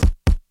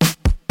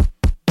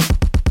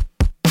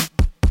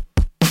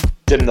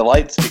Dim the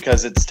lights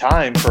because it's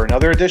time for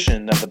another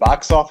edition of the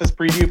Box Office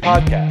Preview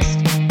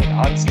Podcast,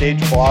 an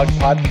Onstage Blog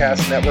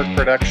Podcast Network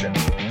production.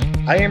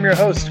 I am your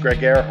host,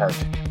 Greg Earhart,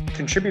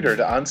 contributor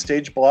to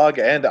Onstage Blog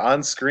and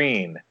On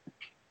Screen.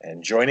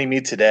 And joining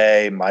me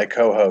today, my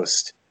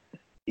co-host.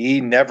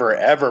 He never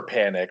ever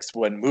panics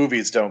when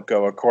movies don't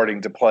go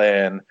according to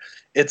plan.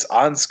 It's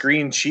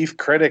On-Screen chief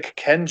critic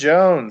Ken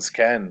Jones.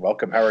 Ken,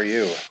 welcome. How are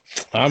you?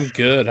 I'm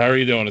good. How are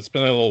you doing? It's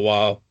been a little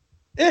while.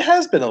 It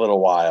has been a little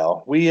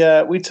while. We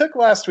took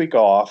last week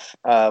off.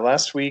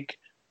 Last week,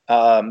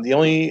 the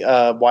only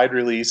wide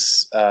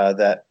release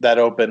that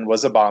opened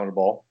was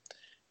Abominable,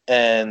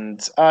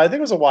 and I think it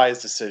was a wise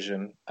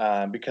decision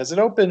because it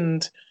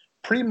opened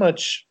pretty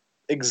much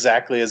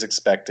exactly as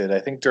expected. I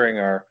think during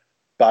our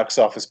box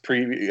office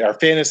preview, our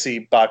fantasy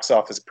box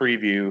office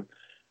preview,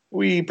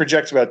 we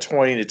projected about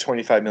 $20 to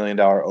 $25 million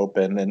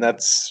open, and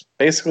that's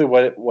basically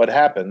what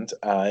happened.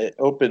 It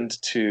opened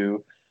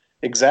to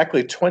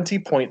exactly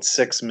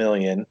 20.6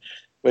 million,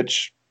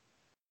 which,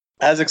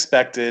 as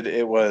expected,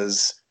 it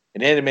was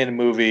an animated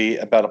movie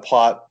about a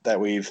plot that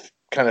we've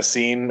kind of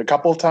seen a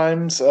couple of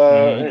times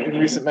in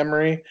recent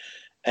memory.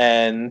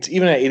 And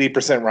even at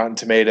 80% Rotten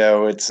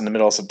Tomato, it's in the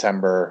middle of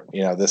September.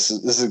 You know, this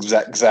is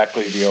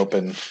exactly the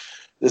open.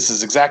 This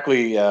is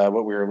exactly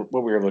what we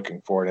were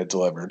looking for, and it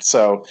delivered.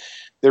 So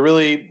they're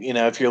really, you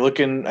know, if you're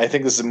looking, I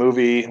think this is a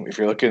movie. If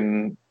you're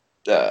looking,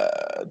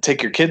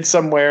 take your kids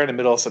somewhere in the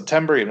middle of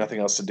September, you have nothing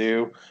else to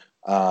do.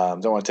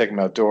 Don't want to take them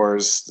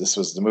outdoors. This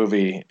was the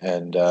movie,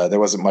 and there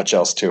wasn't much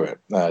else to it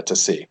to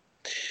see.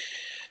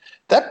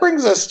 That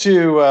brings us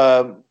to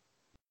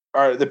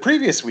the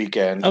previous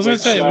weekend. I was going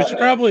to say, we should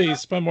probably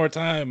spend more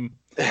time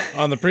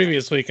on the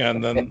previous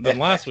weekend than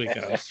last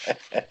weekend.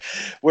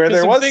 Where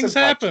there was things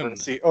some happened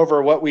controversy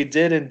over what we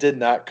did and did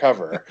not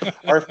cover.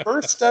 Our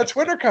first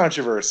Twitter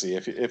controversy,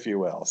 if you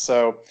will.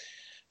 So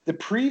the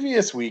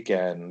previous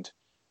weekend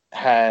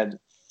had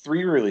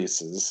 3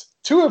 releases,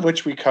 2 of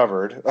which we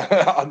covered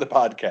on the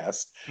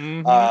podcast.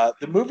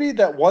 The movie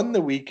that won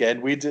the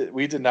weekend we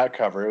did not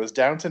cover. It was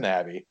Downton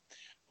Abbey.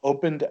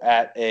 Opened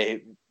at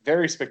a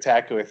very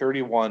spectacular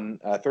 31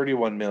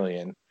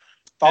 million,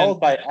 followed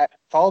by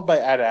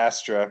Ad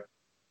Astra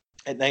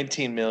at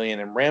 19 million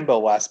and Rambo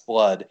Last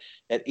Blood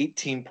at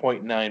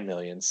 18.9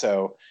 million.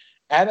 So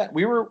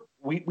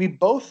we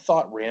both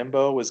thought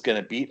Rambo was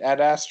going to beat Ad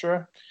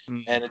Astra,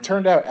 and it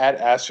turned out Ad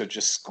Astra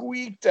just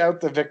squeaked out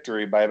the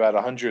victory by about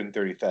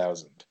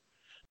 130,000.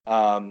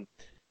 I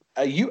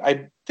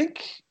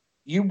think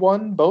you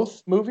won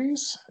both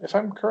movies, if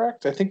I'm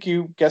correct. I think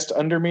you guessed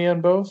under me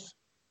on both.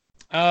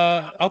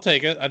 I'll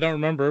take it. I don't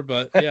remember,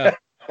 but yeah,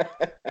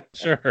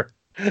 sure.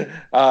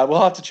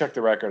 We'll have to check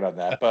the record on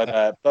that,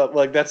 but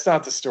like that's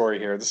not the story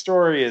here. The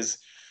story is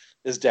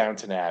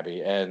Downton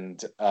Abbey,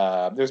 and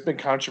there's been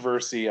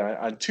controversy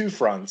on 2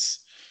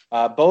 fronts,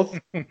 both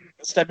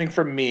stemming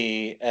from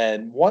me,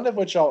 and one of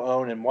which I'll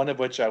own, and one of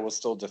which I will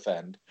still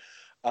defend.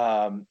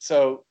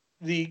 So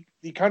the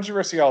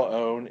controversy I'll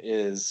own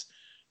is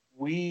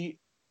we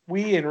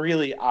and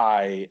really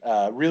I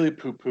really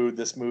poo-pooed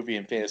this movie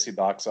in Fantasy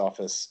Box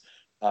Office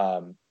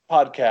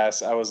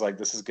podcast. I was like,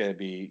 this is going to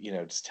be,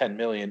 just 10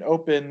 million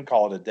open,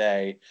 call it a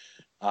day.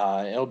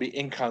 It'll be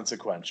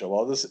inconsequential.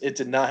 Well, it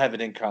did not have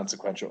an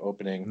inconsequential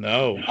opening.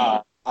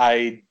 No.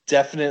 I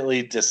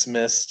definitely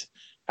dismissed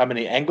how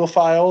many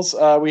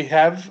Anglophiles we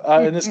have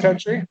in this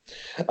country.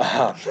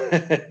 Or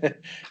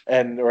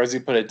as you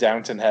put it,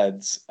 Downton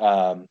heads.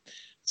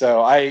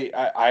 So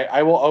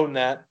I will own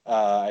that.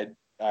 I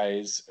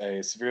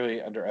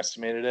severely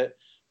underestimated it.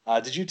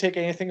 Did you take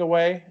anything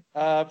away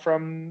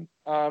from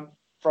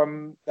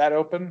that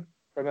open?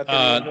 From that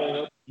 31 million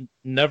open?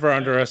 Never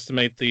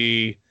underestimate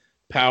the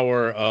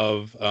power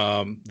of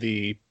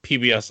the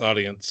PBS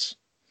audience.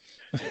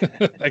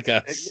 I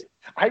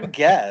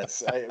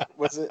guess.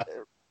 Was it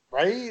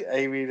right?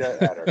 I mean, I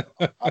don't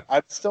know.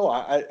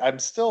 I'm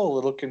still a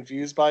little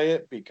confused by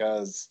it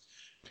because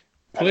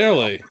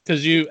clearly,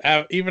 because you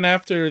even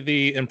after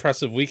the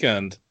impressive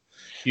weekend,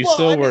 you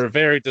still were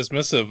very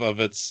dismissive of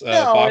its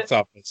box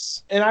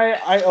office. And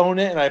I own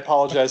it, and I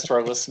apologize to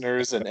our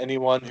listeners and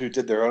anyone who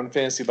did their own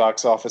fantasy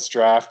box office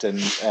draft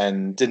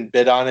and didn't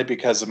bid on it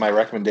because of my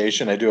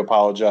recommendation. I do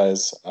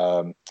apologize.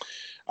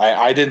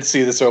 I didn't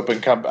see this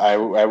open. I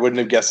wouldn't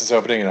have guessed this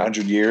opening in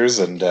 100 years,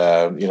 and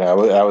I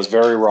was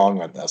very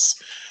wrong on this.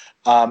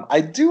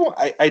 I do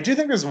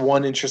think there's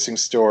one interesting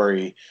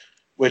story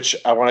which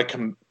I want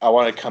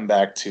to come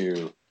back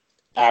to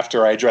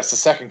after I address the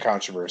second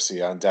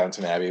controversy on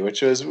Downton Abbey,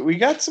 which was we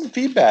got some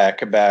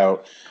feedback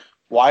about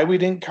why we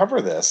didn't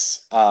cover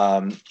this,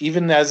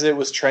 even as it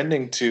was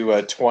trending to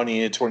a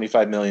 20 to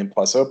 25 million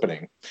plus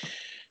opening.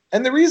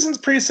 And the reason's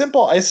pretty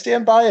simple. I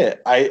stand by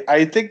it.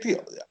 I think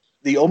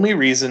the only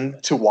reason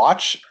to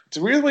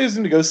real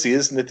reason to go see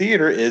this in the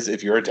theater is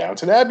if you're a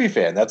Downton Abbey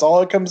fan. That's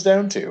all it comes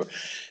down to.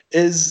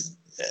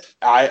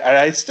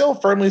 I still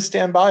firmly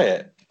stand by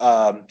it.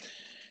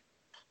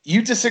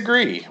 You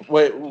disagree.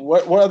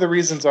 What other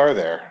reasons are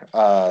there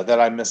that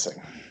I'm missing?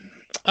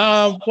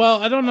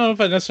 Well, I don't know if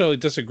I necessarily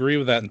disagree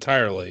with that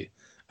entirely.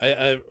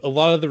 A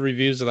lot of the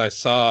reviews that I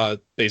saw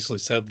basically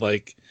said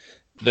like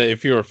that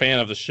if you're a fan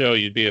of the show,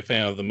 you'd be a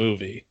fan of the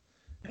movie.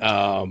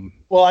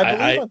 Well, I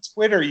believe on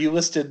Twitter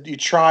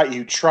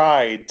you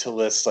tried to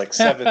list like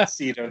 7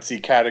 see don't see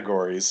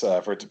categories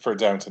for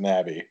Downton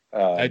Abbey.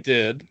 I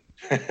did.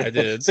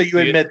 So you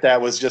admit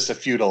that was just a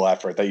futile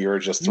effort, that you were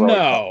just throwing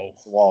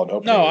the wall and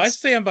hoping. No, I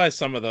stand by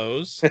some of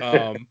those.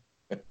 I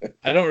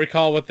don't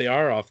recall what they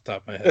are off the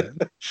top of my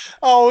head.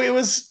 Oh, it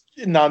was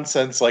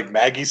nonsense like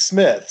Maggie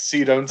Smith.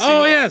 See don't see.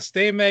 Oh yes,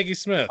 Dame Maggie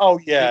Smith. Oh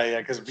yeah,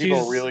 because people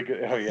are really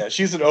good. Oh yeah,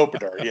 she's an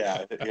opener.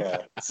 Yeah.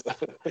 Yes.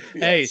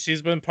 Hey,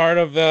 she's been part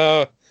of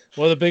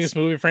one of the biggest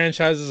movie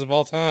franchises of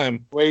all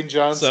time. Wayne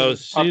Johnson,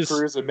 Tom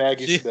Cruise, and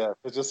Maggie Smith.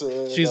 It's just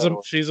she's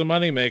a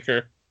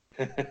moneymaker.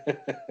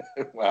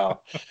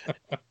 Wow.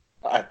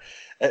 I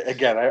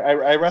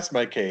rest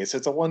my case.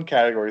 It's a one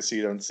category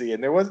see don't see,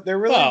 and there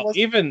really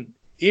wasn't.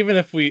 even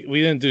if we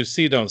didn't do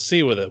see don't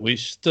see with it, we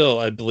still,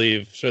 I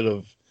believe, should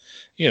have,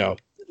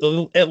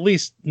 at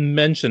least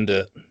mentioned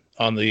it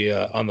on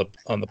the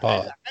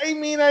pod. I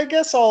mean, I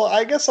guess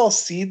I'll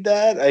cede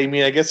that. I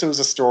mean, I guess it was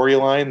a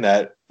storyline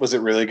that was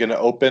it really going to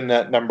open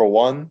at number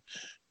one.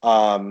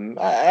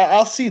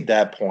 I'll cede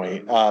that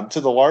point.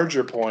 To the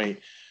larger point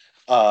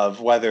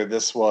of whether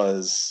this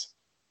was,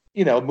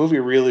 a movie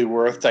really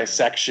worth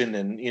dissection,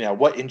 and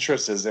what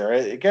interest is there?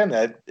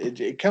 Again,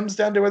 it comes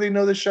down to whether you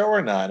know the show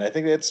or not. I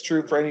think that's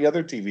true for any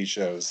other TV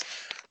shows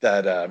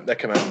that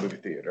come out of the movie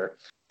theater.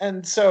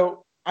 And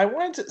so I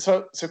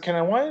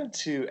wanted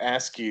to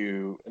ask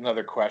you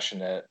another question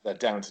that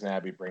Downton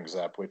Abbey brings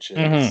up, which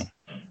is,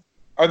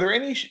 are there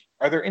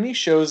any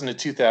shows in the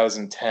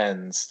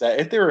 2010s that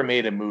if they were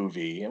made a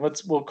movie,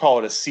 and we'll call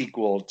it a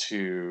sequel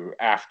to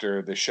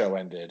after the show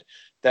ended,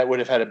 that would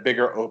have had a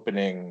bigger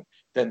opening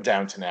than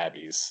Downton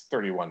Abbey's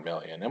 31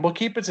 million? And we'll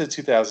keep it to the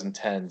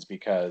 2010s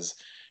because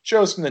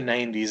shows from the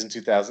 90s and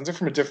 2000s are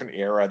from a different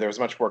era. There was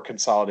much more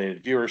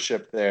consolidated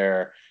viewership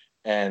there.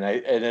 And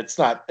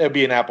it'd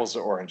be an apples to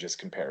oranges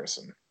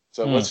comparison.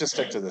 So let's just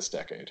stick to this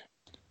decade.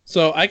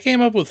 So I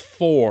came up with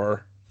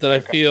 4 that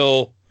I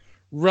feel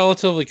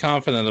relatively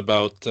confident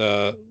about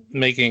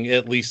making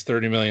at least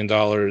 $30 million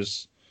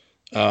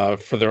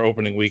for their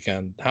opening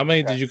weekend. How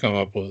many did you come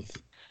up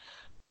with?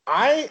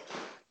 I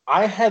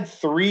had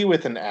 3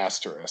 with an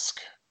asterisk.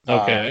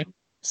 Okay.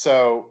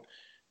 So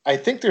I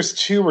think there's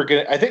 2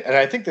 I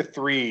think the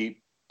 3,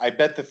 I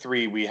bet the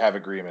 3 we have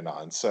agreement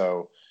on.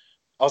 So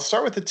I'll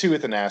start with the 2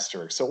 with an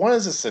asterisk. So one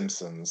is The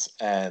Simpsons,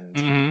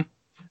 and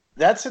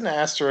that's an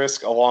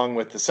asterisk along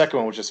with the second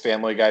one, which is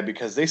Family Guy,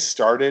 because they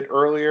started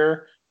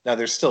earlier. Now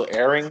they're still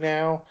airing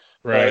now,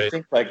 right? But I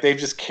think like they've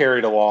just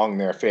carried along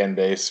their fan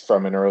base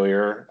from an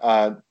earlier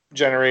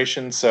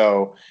generation,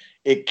 so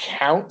it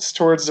counts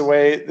towards the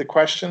way the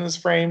question is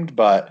framed.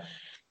 But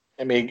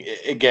I mean,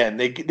 again,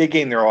 they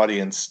gained their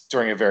audience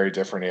during a very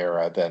different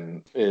era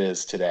than it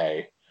is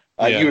today.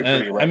 You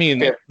agree, right?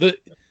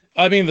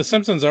 I mean, The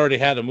Simpsons already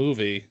had a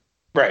movie,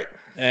 right?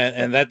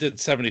 And that did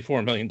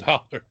 $74 million.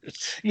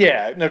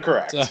 Yeah, no,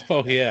 correct.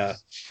 So yeah.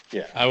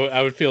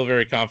 I would feel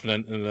very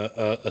confident in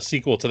a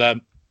sequel to that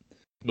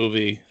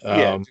movie.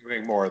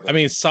 Doing more than. I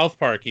mean, South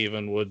Park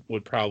even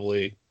would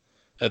probably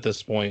at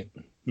this point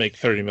make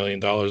 $30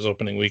 million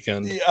opening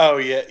weekend. Oh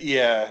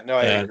yeah. No,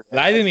 I agree.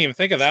 I didn't even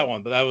think of that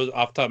one, but that was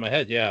off the top of my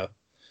head. Yeah.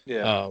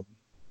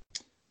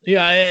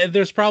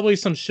 There's probably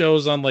some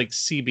shows on like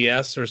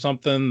CBS or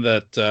something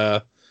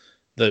that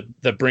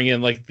bring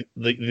in like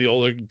the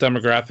older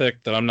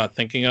demographic that I'm not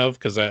thinking of,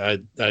 because I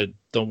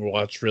don't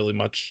watch really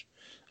much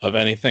of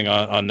anything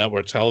on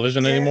network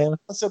television anymore.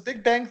 So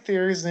Big Bang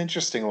Theory is an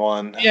interesting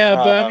one. Yeah,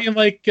 but I mean,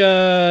 like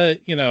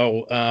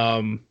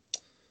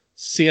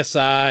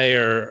CSI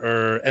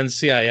or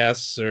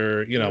NCIS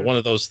or one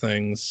of those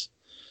things,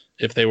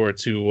 if they were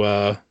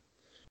to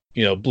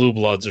Blue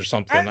Bloods or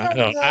something. I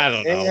don't know.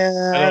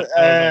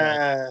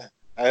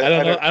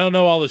 I don't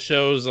know all the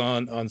shows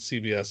on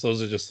CBS.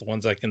 Those are just the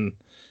ones I can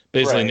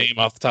basically name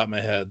off the top of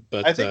my head.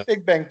 But I think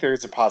Big Bang Theory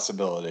is a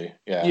possibility.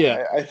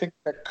 Yeah. I think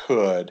that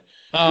could.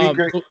 We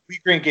agree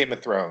in Game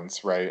of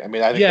Thrones, right? I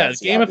mean, I think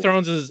Game of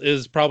Thrones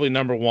is probably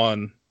number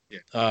one,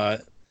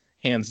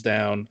 hands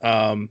down.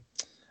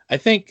 I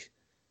think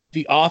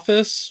The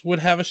Office would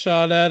have a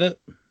shot at it.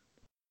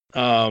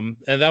 And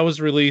that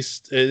was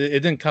released.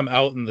 It didn't come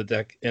out in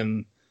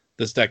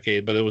this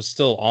decade, but it was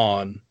still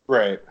on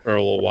for a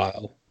little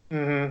while.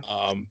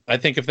 Mm-hmm. I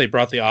think if they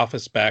brought The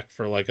Office back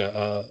for like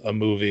a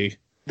movie,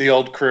 the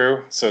old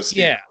crew, so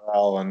Steve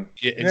Carell and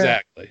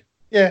exactly.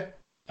 Yeah,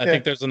 I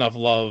think there's enough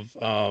love,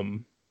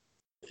 from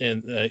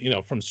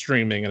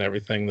streaming and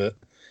everything that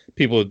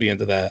people would be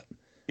into that.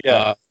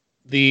 Yeah.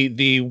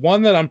 The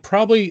one that I'm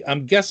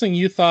guessing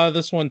you thought of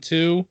this one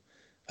too,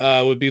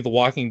 would be The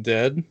Walking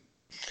Dead.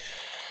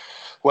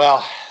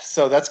 Well,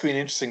 so that's going to be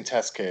an interesting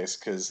test case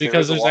because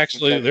there's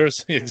exactly.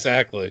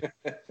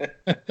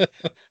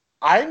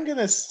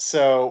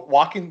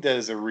 Walking Dead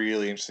is a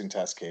really interesting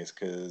test case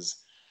because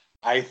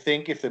I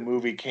think if the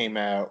movie came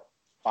out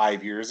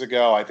 5 years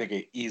ago, I think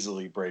it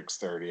easily breaks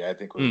 30. I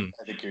think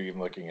you're even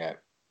looking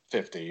at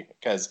 50,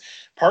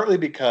 partly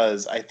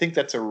because I think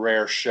that's a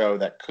rare show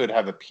that could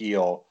have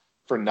appeal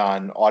for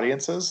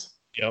non-audiences.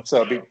 Yep.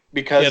 So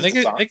because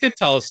they could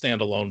tell a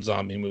standalone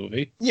zombie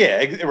movie. Yeah,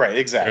 right,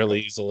 exactly.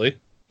 Fairly easily.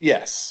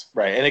 Yes,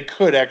 right, and it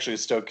could actually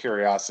stoke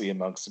curiosity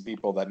amongst the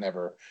people that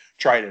never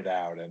tried it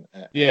out,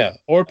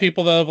 or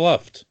people that have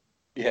left.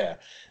 Yeah.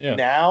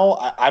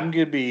 Now I'm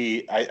gonna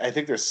be. I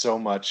think there's so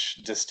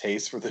much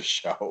distaste for the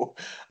show.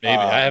 Maybe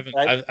I haven't.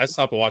 I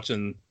stopped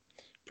watching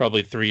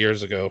probably 3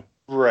 years ago.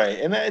 Right,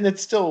 and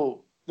it's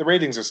still, the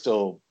ratings are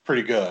still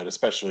pretty good,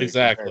 especially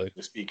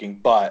comparatively speaking.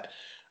 But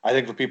I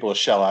think for people to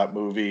shell out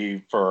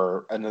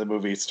for another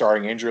movie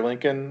starring Andrew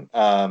Lincoln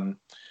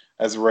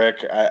as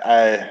Rick,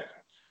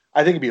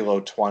 I think it'd be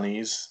low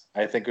 20s.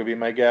 I think would be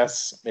my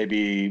guess.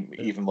 Maybe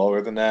even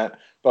lower than that.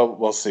 But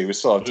we'll see. We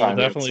still have time.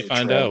 We'll definitely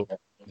find out.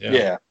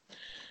 Yeah.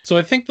 So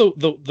I think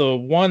the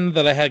one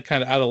that I had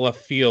kind of out of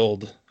left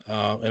field,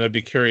 and I'd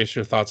be curious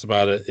your thoughts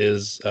about it,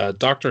 is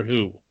Doctor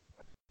Who,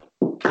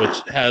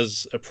 which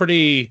has a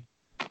pretty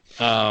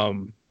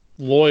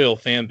loyal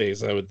fan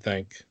base, I would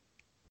think.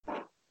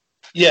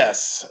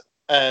 Yes,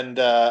 and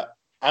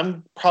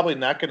I'm probably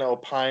not going to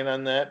opine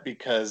on that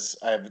because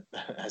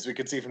as we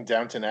can see from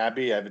Downton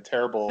Abbey, I have a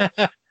terrible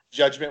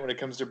judgment when it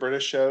comes to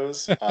British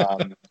shows.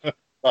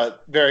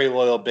 But very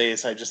loyal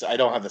base. I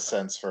don't have the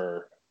sense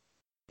for,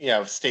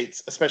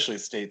 states, especially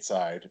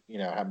stateside,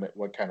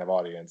 what kind of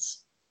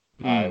audience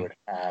I would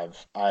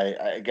have.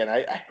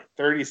 I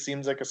 30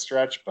 seems like a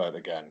stretch, but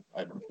again,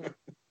 I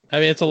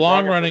mean, it's a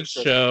long running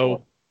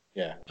show.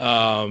 Yeah.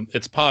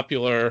 It's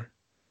popular.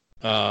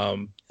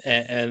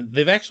 And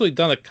they've actually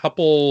done a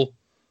couple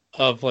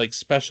of like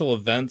special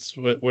events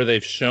where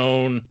they've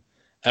shown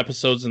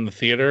episodes in the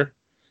theater,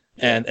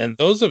 and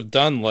those have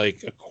done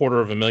like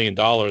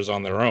 $250,000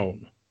 on their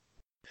own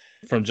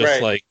from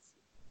just like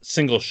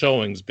single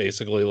showings,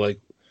 basically like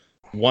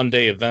one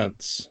day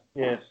events.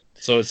 Yeah.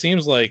 So it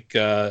seems like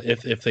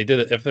if they did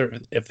it,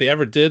 if they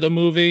ever did a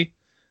movie,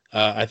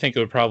 I think it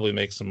would probably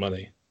make some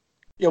money.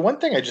 Yeah. One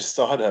thing I just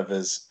thought of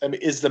is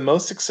the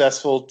most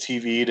successful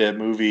TV to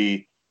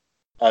movie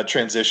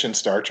transition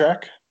Star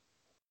Trek?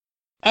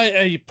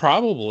 I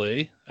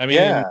probably. I mean,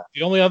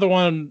 the only other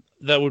one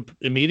that would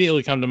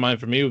immediately come to mind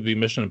for me would be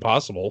Mission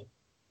Impossible.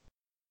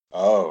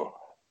 Oh.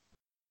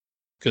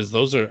 Because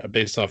those are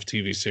based off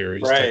TV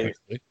series, right?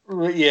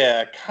 Technically.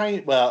 Yeah,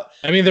 well.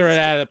 I mean, they're an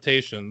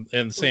adaptation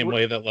in the same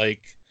way that,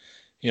 like,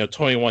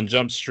 21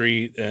 Jump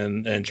Street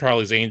and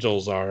Charlie's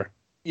Angels are.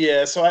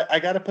 Yeah, so I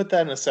got to put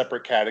that in a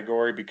separate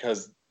category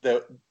because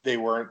they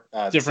weren't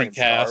different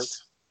casts.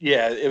 Stars.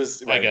 Yeah, it was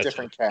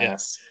different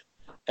casts. Yeah.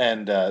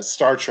 And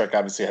Star Trek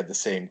obviously had the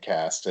same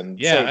cast, and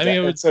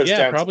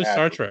probably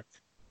Star Trek.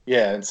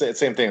 Yeah, and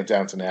same thing with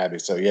Downton Abbey.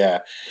 So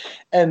yeah,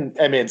 and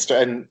I mean, that's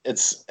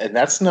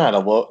not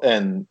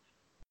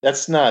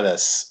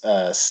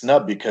a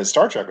snub because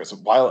Star Trek was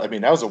wild. I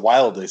mean, that was a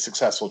wildly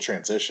successful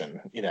transition,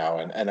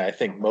 and I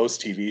think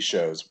most TV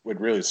shows would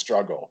really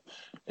struggle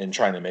in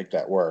trying to make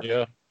that work.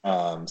 Yeah.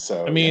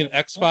 So I mean,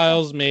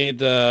 X-Files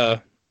made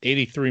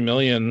 83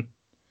 million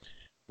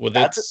with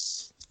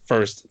its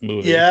first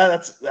movie. Yeah,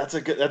 that's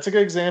a good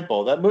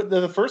example.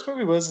 The first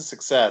movie was a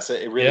success.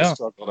 It really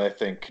struggled, I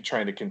think,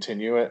 trying to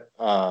continue it.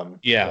 The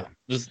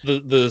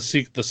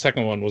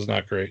second one was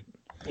not great.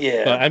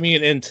 Yeah, but I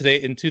mean, in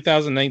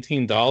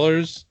 2019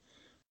 dollars,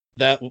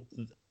 that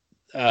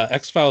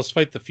X-Files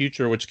Fight the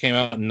Future, which came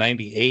out in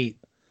 '98,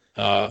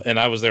 and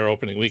I was there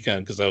opening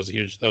weekend because that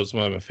was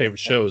one of my favorite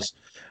shows.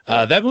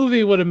 That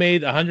movie would have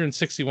made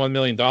 $161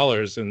 million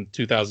in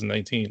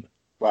 2019.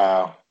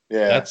 Wow.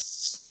 Yeah,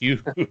 that's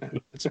huge.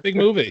 It's a big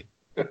movie.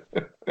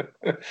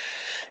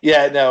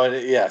 Yeah, no,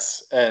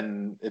 yes,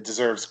 and it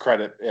deserves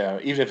credit.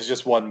 Even if it's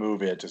just one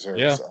movie, it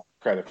deserves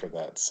credit for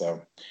that. So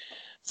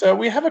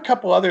we have a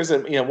couple others,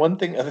 and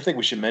other thing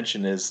we should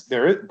mention is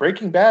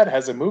Breaking Bad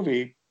has a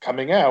movie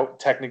coming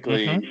out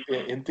technically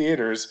in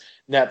theaters,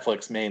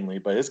 Netflix mainly,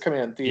 but it's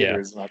coming out in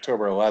theaters on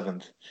October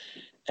 11th,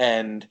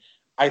 and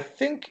I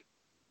think.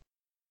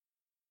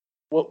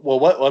 Well,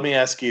 let me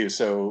ask you.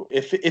 So,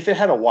 if it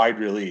had a wide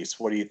release,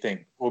 what do you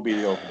think will be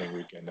the opening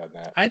weekend on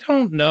that? I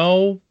don't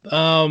know.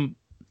 I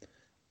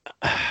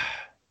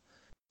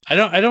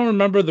don't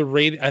remember the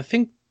rate. I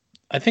think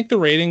the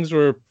ratings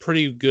were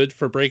pretty good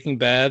for Breaking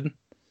Bad.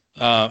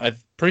 I'm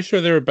pretty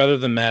sure they were better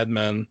than Mad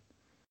Men.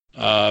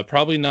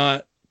 Probably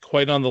not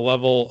quite on the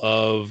level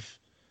of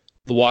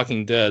The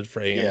Walking Dead for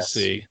AMC. Yes.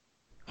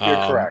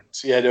 You're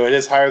correct. Yeah, no, it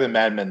is higher than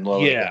Mad Men.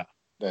 Lower. Yeah,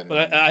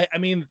 but I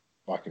mean.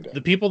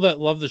 The people that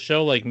love the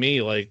show like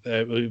me,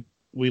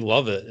 we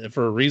love it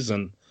for a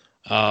reason.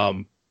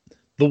 The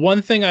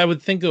one thing I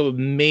would think of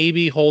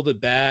maybe hold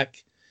it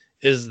back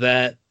is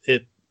that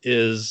it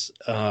is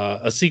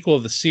a sequel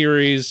of the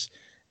series,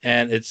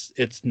 and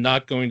it's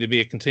not going to be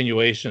a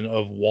continuation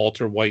of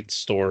Walter White's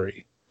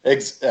story.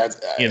 It's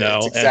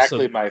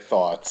exactly my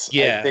thoughts.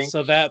 Yeah,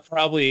 so that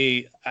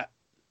probably,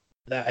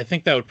 I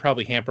think that would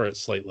probably hamper it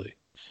slightly.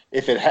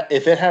 If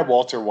it had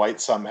Walter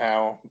White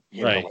somehow,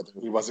 whether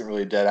he wasn't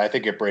really dead, I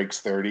think it breaks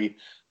 30.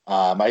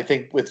 I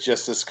think with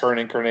just this current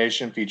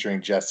incarnation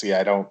featuring Jesse,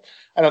 I don't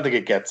think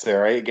it gets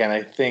there.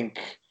 I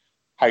think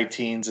high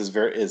teens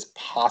is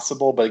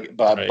possible, Right.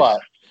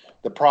 but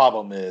the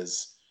problem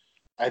is,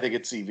 I think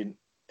it's even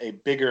a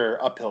bigger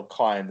uphill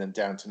climb than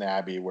Downton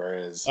Abbey.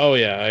 Whereas, Oh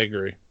yeah, I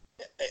agree.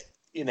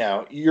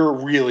 you're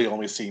really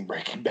only seeing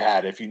Breaking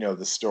Bad if you know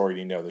the story and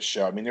you know the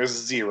show. I mean, there's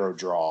zero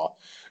draw,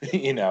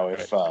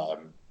 Right.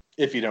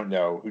 if you don't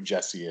know who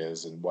Jesse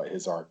is and what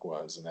his arc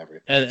was and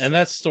everything. And So,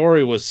 that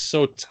story was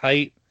so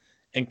tight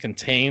and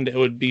contained. It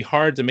would be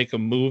hard to make a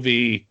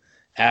movie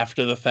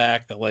after the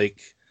fact that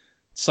like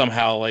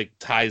somehow like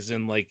ties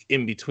in like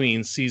in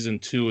between season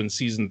 2 and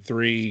season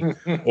 3,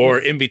 or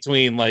in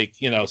between like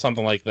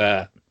something like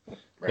that,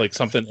 right. like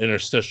something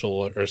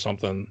interstitial or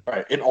something.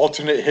 Right. In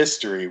alternate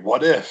history,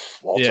 what if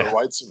Walter Yeah.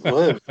 White's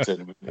lived?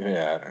 And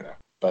yeah, I don't know.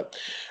 But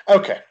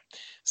okay.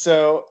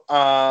 So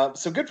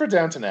good for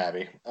Downton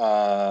Abbey.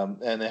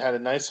 And it had a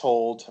nice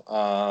hold.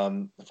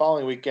 The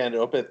following weekend,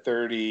 open at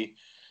 30.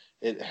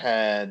 It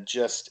had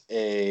just about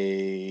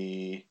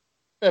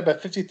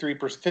 53%,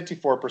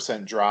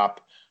 54%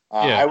 drop.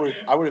 Yeah.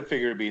 I would have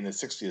figured it'd be in the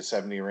 60 to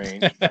 70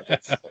 range, but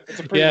it's a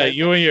pretty Yeah, nice.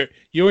 you and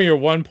your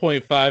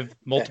 1.5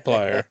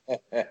 multiplier.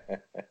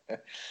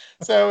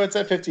 So it's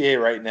at 58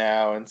 right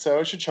now, and so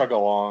it should chug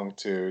along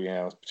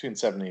to between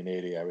 70 and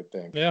 80, I would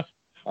think. Yeah.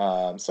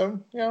 So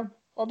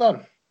well done,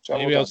 job well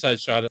Maybe done. outside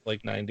shot at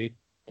like 90.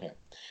 Yeah.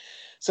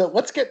 So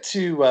let's get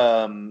to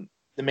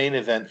the main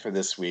event for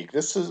this week.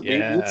 This is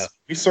Yeah.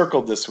 we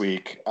circled this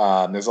week.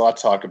 There's a lot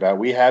to talk about.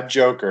 We have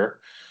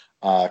Joker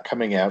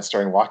coming out,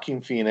 starring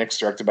Joaquin Phoenix,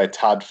 directed by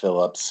Todd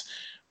Phillips.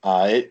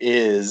 It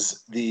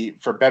is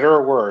for better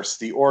or worse,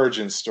 the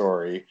origin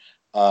story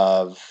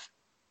of,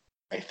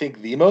 I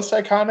think, the most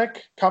iconic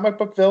comic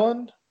book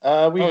villain we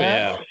Oh have.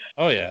 yeah.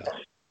 Oh yeah.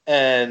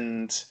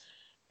 And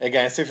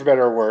again, I say for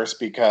better or worse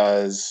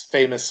because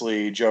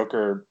famously,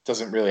 Joker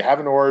doesn't really have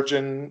an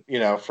origin.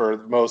 For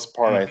the most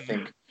part,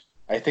 Mhm.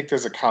 I think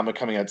there's a comic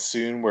coming out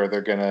soon where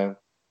they're gonna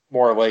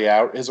more lay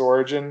out his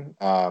origin.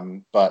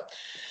 But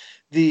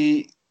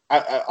the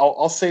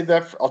I'll save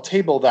that. I'll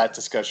table that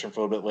discussion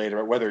for a little bit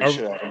later, whether he Are,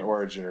 should have an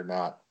origin or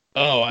not.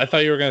 Oh, I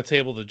thought you were going to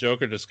table the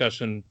Joker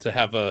discussion to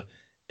have a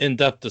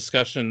in-depth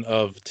discussion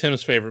of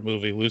Tim's favorite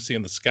movie, Lucy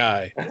in the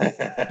Sky,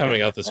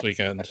 coming out this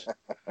weekend.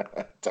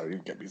 Don't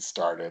even get me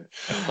started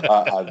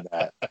on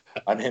that,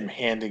 on him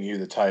handing you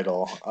the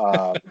title.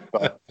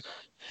 But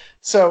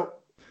so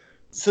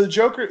so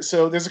Joker.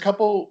 So there's a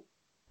couple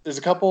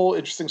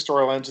interesting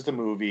storylines with the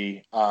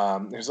movie.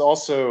 There's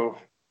also,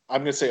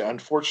 I'm going to say,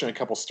 unfortunately, a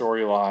couple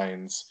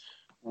storylines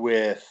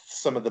with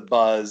some of the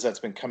buzz that's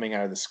been coming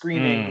out of the Mm.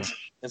 screenings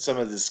and some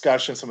of the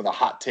discussion, some of the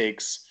hot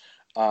takes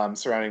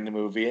surrounding the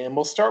movie. And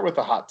we'll start with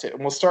and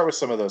we'll start with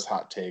some of those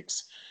hot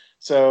takes.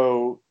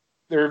 So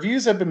the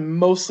reviews have been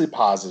mostly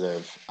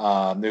positive.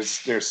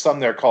 There's some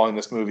that are calling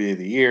this movie of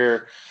the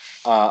year.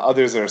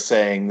 Others are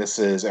saying this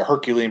is a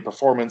Herculean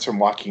performance from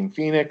Joaquin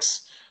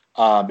Phoenix.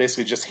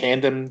 Basically, just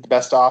hand him the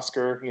best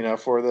Oscar,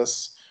 for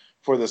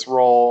this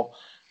role.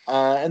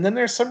 And then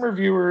there's some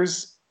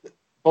reviewers,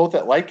 both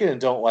that like it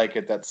and don't like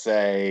it, that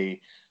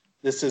say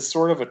this is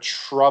sort of a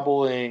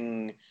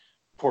troubling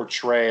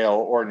portrayal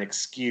or an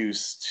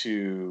excuse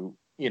to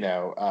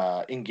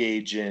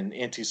engage in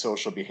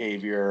antisocial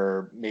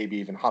behavior, maybe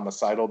even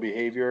homicidal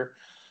behavior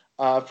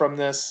from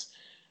this.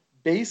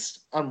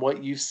 Based on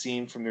what you've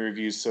seen from the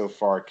reviews so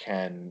far,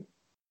 Ken,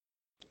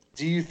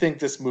 do you think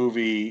this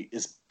movie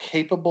is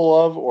capable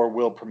of or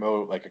will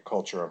promote like a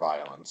culture of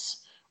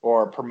violence,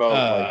 or promote,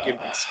 like, give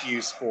an Uh,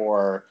 excuse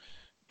for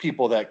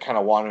people that kind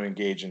of want to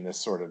engage in this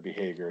sort of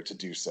behavior to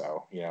do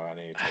so, on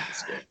any type of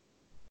scale?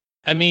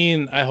 I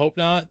mean, I hope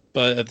not,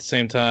 but at the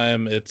same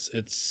time,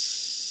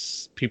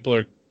 it's people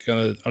are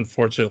gonna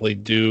unfortunately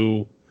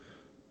do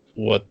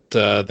what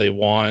they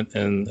want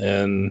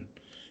and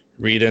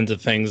read into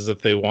things that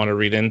they want to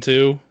read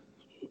into.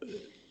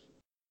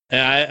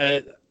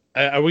 And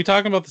are we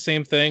talking about the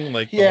same thing?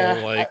 Like the whole Yeah.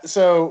 like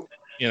So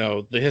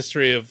the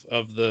history of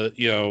the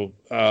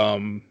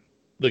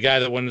the guy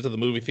that went into the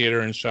movie theater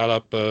and shot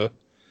up a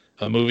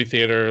movie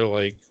theater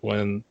like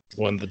when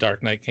The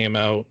Dark Knight came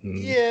out. And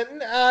yeah,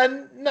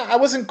 no, I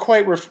wasn't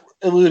quite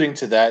alluding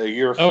to that.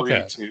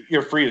 okay,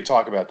 You're free to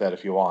talk about that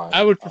if you want.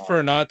 I would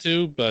prefer not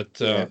to, but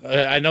Yeah.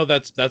 I know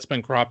that's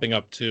been cropping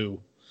up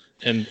too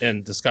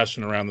in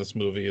discussion around this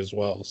movie as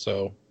well.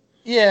 So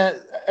Yeah,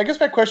 I guess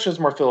my question is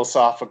more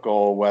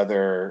philosophical,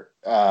 whether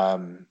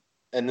and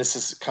this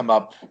has come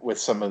up with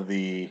some of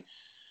the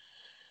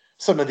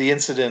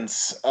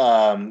incidents,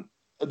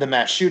 the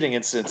mass shooting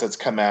incidents that's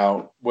come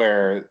out,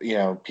 where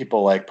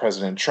people like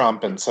President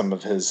Trump and some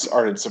of his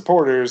ardent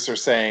supporters are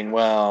saying,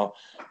 well,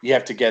 you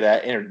have to get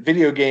at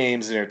video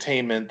games,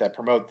 entertainment that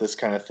promote this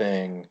kind of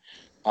thing,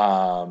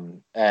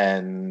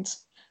 and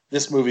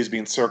this movie is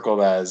being circled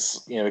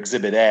as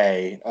Exhibit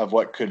A of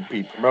what could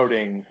be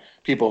promoting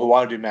people who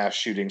want to do mass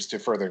shootings to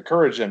further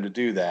encourage them to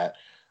do that.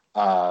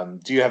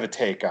 Do you have a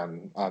take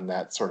on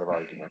that sort of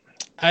argument?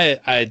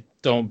 I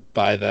don't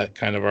buy that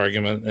kind of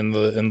argument in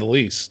the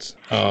least.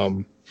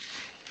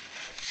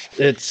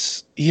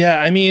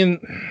 I mean,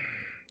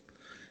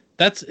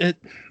 that's it.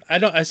 I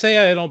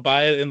don't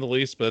buy it in the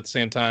least, but at the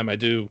same time, I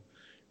do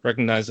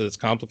recognize that it's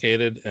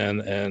complicated,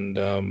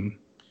 and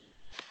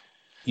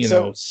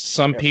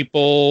some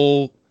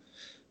people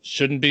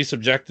shouldn't be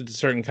subjected to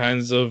certain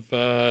kinds of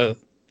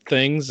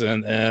things,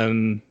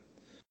 and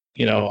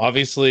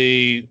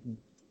obviously,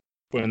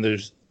 when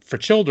there's for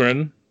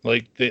children,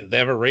 like they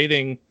have a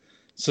rating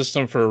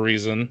system for a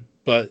reason,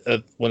 but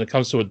when it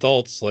comes to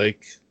adults,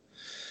 like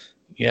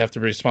you have to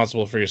be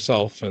responsible for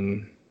yourself,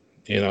 and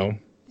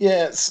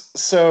Yes.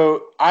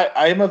 So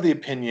I'm of the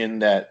opinion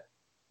that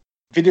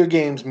video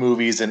games,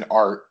 movies, and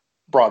art,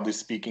 broadly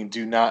speaking,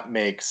 do not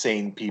make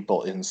sane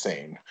people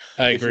insane.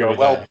 I agree with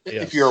that. If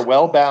Yes. you're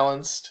well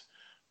balanced,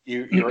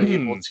 you're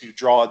able to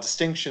draw a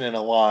distinction and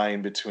a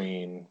line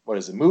between what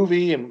is a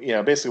movie and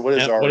basically what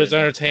is art. What is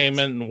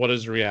entertainment and what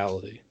is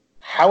reality.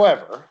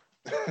 However,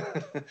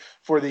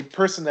 for the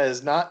person that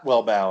is not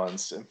well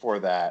balanced, and for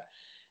that,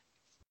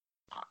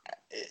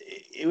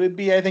 it would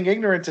be, I think,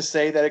 ignorant to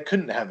say that it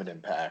couldn't have an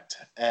impact.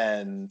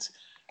 And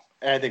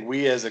I think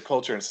we as a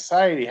culture and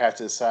society have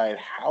to decide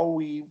how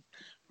we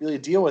really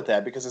deal with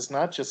that, because it's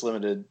not just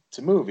limited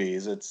to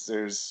movies.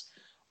 There's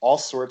all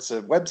sorts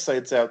of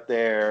websites out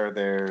there.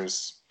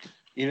 There's,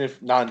 even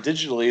if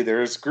non-digitally,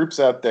 there's groups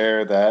out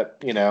there that,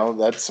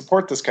 that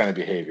support this kind of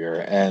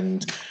behavior.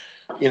 And,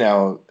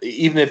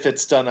 even if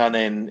it's done on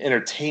an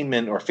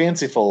entertainment or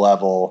fanciful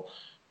level,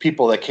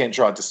 people that can't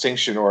draw a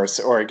distinction, or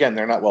again,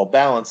 they're not well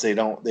balanced. They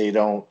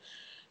don't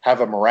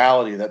have a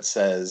morality that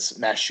says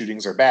mass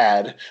shootings are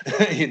bad.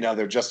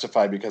 They're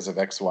justified because of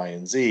X, Y,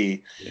 and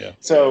Z. Yeah.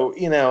 So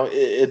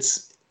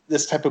it's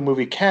this type of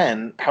movie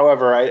can.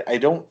 However, I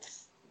don't.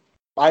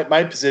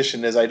 My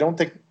position is I don't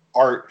think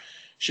art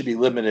should be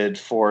limited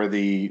for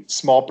the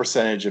small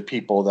percentage of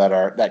people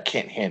that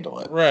can't handle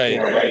it.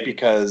 Right.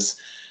 Because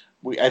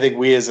I think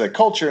we as a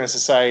culture and a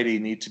society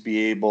need to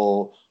be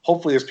able.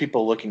 Hopefully, there's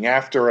people looking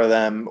after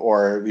them,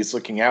 or at least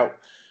looking out.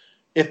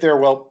 If they're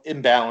well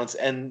imbalanced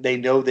and they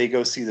know they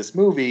go see this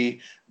movie,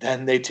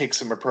 then they take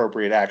some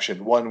appropriate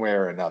action one way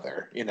or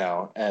another.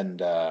 And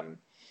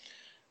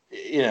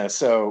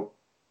so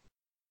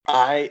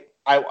I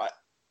want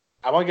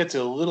to get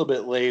to a little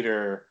bit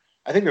later.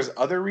 I think there's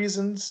other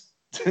reasons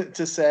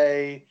to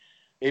say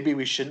maybe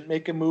we shouldn't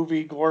make a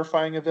movie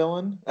glorifying a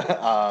villain,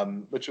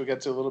 which we'll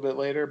get to a little bit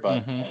later.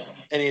 But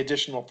any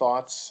additional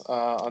thoughts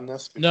on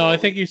this? No, I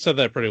think you said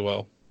that pretty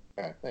well.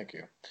 Okay, thank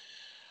you.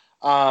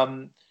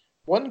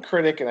 One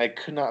critic, and I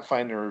could not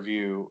find a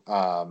review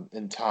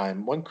in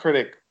time, one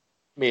critic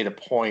made a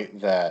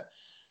point that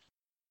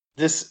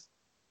this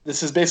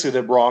is basically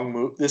the wrong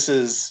move. This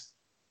is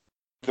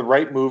the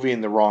right movie in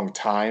the wrong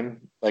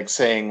time. Like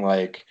saying,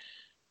 like,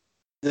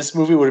 this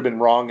movie would have been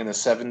wrong in the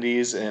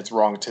 70s and it's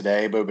wrong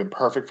today, but it would have been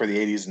perfect for the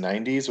 80s and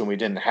 90s when we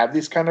didn't have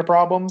these kind of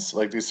problems,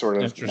 like these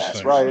sort of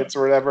mass riots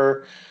or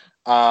whatever.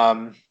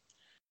 I'm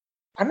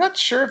not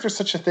sure if there's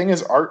such a thing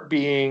as art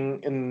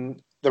being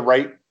in the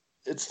right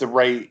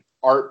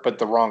art, but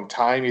the wrong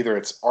time. Either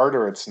it's art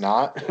or it's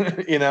not.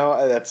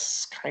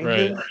 That's kind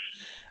of.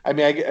 I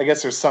mean, I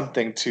guess there's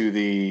something to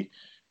the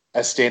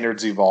as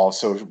standards evolve,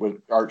 so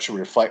art should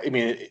reflect. I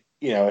mean,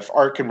 if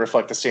art can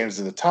reflect the standards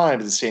of the time,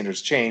 but the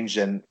standards change,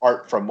 and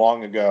art from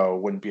long ago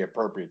wouldn't be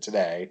appropriate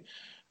today.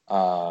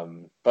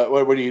 But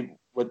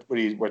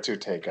what's your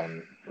take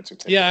on?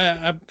 Yeah,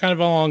 I'm kind of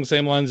along the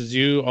same lines as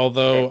you.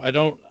 Although I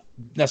don't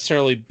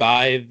necessarily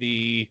buy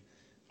the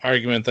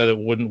argument that it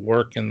wouldn't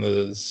work in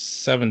the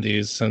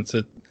 70s, since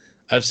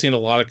I've seen a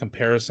lot of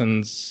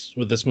comparisons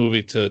with this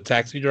movie to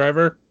Taxi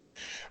Driver,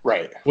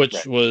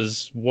 which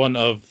was one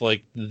of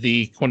like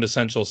the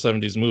quintessential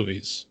 70s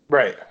movies,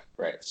 right.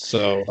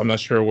 So I'm not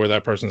sure where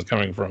that person's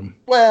coming from.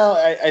 Well,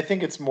 I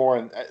think it's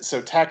more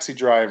so Taxi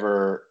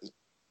Driver.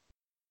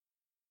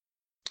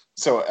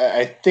 So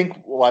I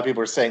think a lot of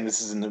people are saying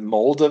this is in the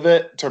mold of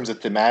it in terms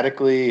of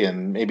thematically,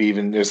 and maybe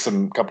even there's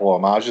some couple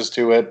of homages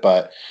to it,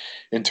 but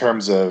in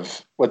terms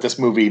of what this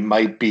movie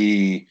might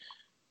be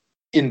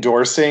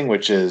endorsing,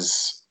 which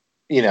is,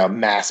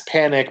 mass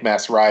panic,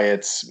 mass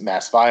riots,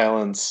 mass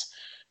violence,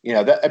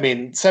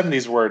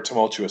 70s were a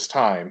tumultuous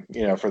time,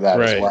 for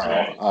that as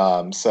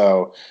well.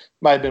 So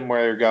might have been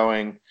where they're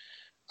going.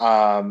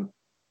 I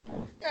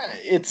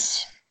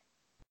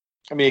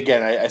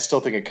I still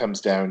think it comes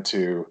down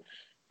to,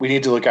 we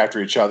need to look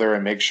after each other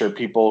and make sure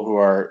people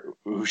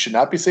who should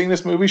not be seeing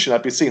this movie should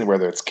not be seeing it,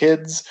 whether it's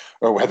kids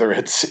or whether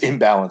it's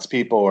imbalanced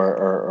people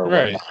or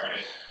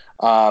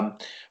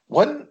whatnot.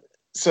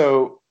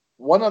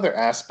 One other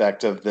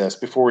aspect of this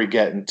before we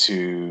get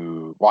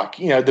into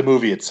the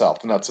movie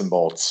itself, the nuts and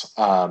bolts,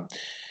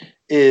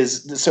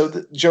 is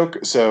the Joker.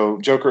 So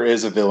Joker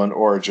is a villain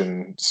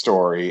origin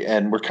story,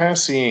 and we're kind of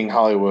seeing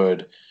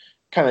Hollywood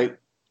kind of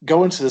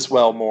go into this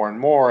well more and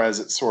more, as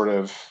it's sort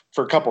of,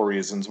 for a couple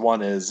reasons.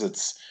 One is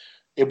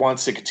it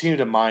wants to continue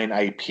to mine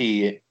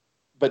IP,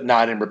 but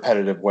not in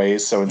repetitive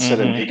ways. So instead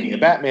of making a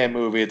Batman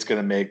movie, it's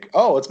going to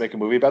let's make a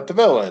movie about the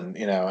villain,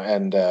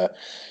 and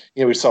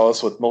we saw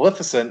this with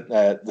Maleficent,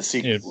 the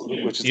sequel,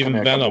 which is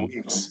coming in a couple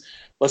weeks.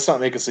 let's not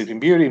make a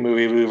Sleeping Beauty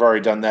movie. We've already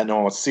done that. No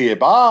one wants to see it.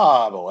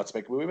 But let's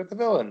make a movie with the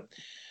villain.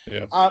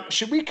 Yeah.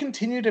 Should we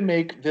continue to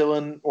make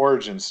villain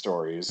origin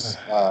stories?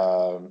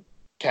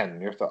 Ken,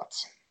 your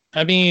thoughts?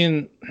 I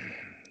mean,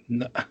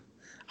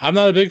 I'm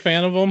not a big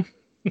fan of them.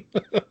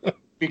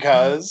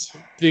 Because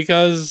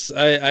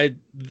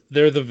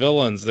they're the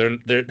villains. They're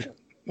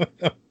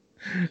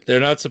they're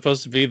not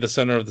supposed to be the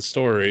center of the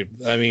story.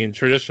 I mean,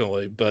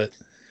 traditionally, but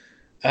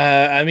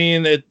I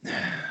mean it.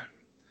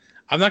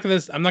 I'm not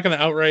gonna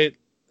outright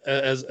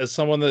as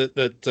someone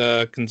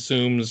that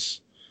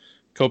consumes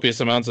copious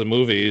amounts of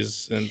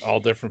movies in all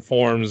different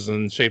forms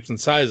and shapes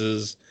and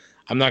sizes.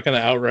 I'm not gonna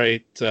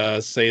outright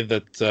say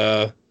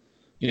that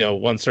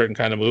one certain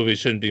kind of movie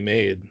shouldn't be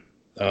made.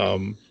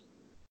 Here's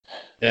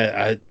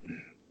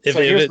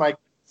my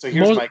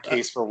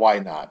case for why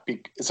not.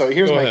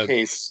 Here's my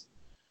case.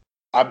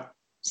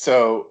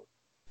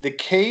 The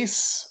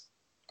case.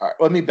 All right,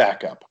 let me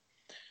back up.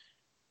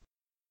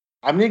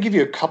 I'm going to give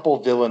you a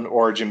couple villain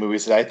origin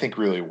movies that I think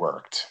really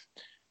worked.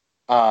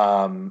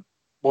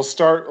 We'll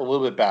start a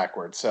little bit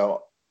backwards.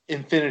 So,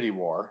 Infinity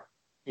War.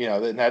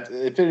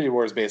 Infinity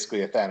War is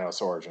basically a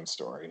Thanos origin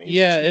story.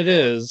 Yeah, it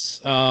is.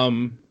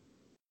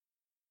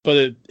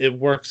 But it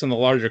works in the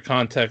larger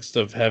context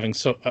of having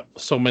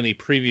so many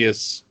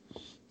previous,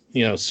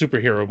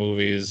 superhero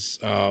movies.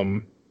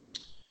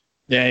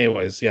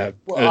 Anyways, yeah.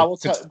 Well,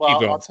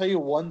 I'll tell you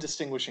one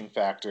distinguishing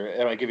factor,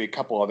 and I'll give you a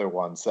couple other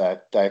ones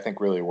that I think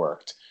really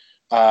worked.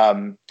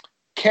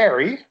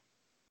 Carrie,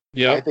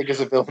 yeah, I think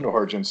is a villain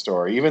origin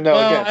story, even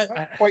though it's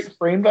not quite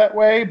framed that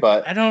way.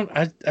 But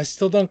I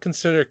still don't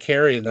consider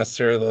Carrie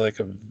necessarily like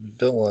a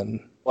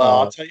villain.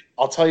 Well,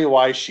 I'll tell you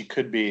why she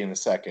could be in a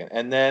second,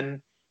 and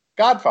then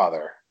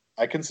Godfather.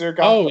 I consider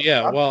Godfather. Oh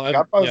yeah,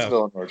 Godfather's a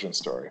villain origin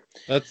story.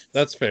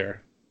 That's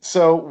fair.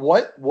 So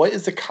what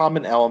is the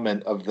common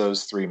element of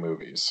those three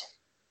movies?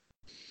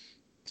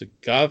 It's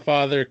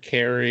Godfather,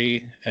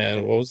 Carrie,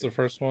 and what was the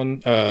first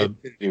one?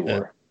 Infinity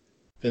War.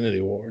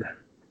 Infinity War.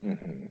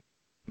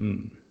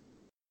 Mm-hmm.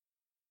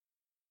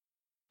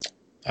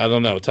 I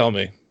don't know. Tell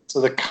me.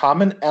 So the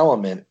common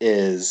element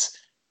is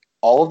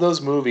all of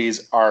those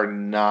movies are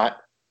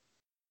not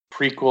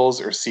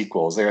prequels or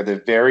sequels. They are the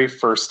very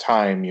first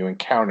time you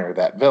encounter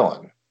that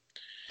villain.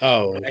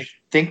 Oh, and I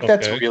think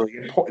that's really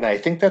important. I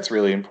think that's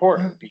really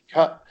important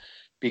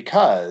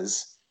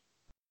because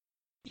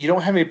you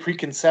don't have any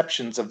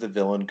preconceptions of the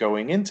villain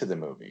going into the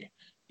movie.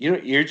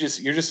 You're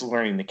just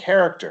learning the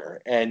character,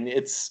 and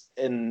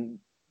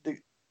the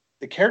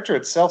character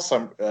itself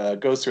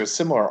goes through a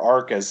similar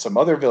arc as some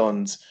other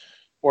villains'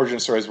 origin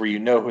stories where you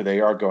know who they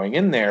are going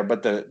in there.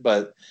 But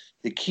the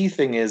key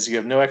thing is you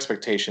have no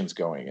expectations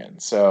going in.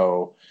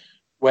 So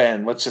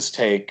let's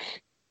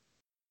take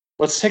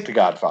The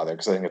Godfather,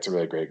 because I think it's a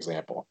really great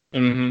example.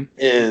 Mm-hmm.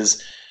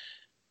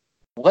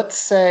 Let's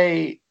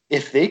say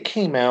if they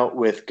came out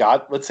with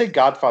let's say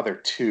Godfather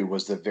 2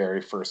 was the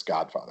very first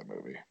Godfather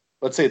movie.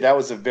 Let's say that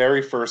was the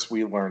very first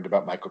we learned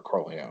about Michael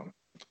Corleone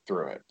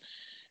through it.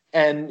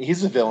 And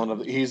he's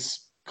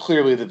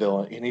clearly the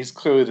villain, and he's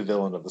clearly the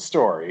villain of the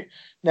story.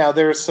 Now,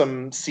 there's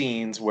some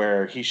scenes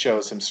where he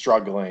shows him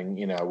struggling,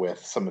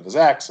 with some of his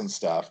acts and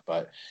stuff,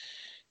 but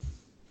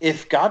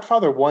if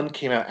Godfather 1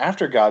 came out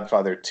after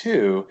Godfather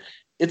 2,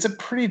 it's a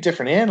pretty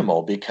different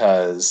animal,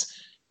 because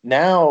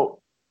now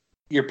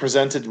you're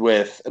presented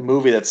with a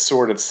movie that's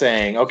sort of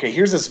saying, okay,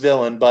 here's this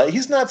villain, but he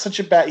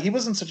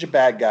wasn't such a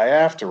bad guy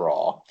after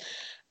all.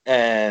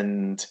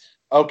 And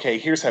okay,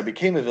 here's how he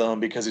became a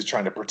villain, because he's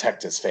trying to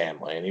protect his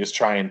family, and he was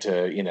trying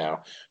to,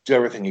 do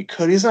everything he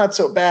could. He's not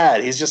so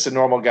bad. He's just a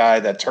normal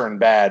guy that turned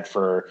bad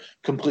for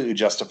completely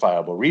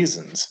justifiable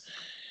reasons.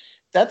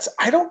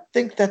 I don't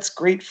think that's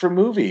great for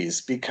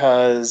movies,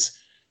 because,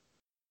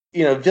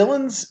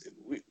 villains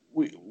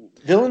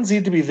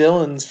need to be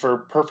villains for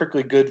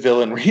perfectly good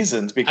villain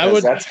reasons,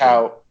 because that's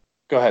how.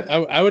 Go ahead.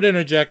 I would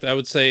interject. I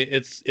would say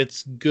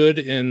it's good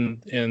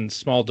in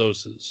small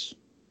doses.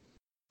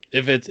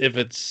 If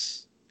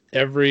it's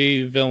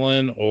every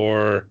villain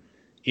or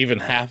even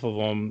half of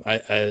them,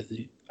 I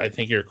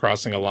think you're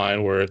crossing a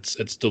line where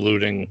it's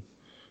diluting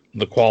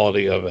the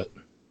quality of it.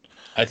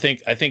 I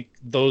think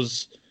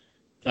those,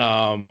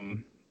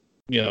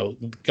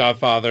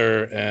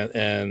 Godfather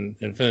and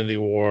Infinity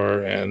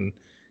War and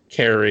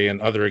Carrie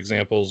and other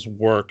examples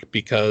work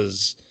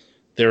because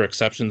they're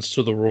exceptions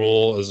to the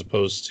rule as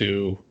opposed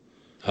to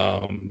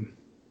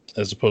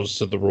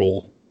the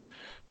rule.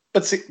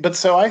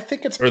 So I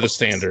think it's the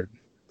standard.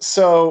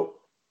 So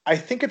I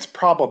think it's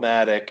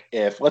problematic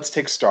if, let's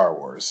take Star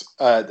Wars,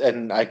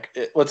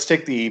 let's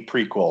take the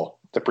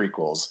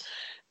prequels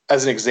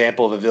as an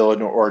example of a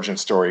villain origin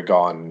story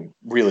gone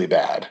really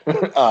bad.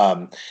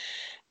 I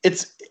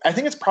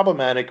think it's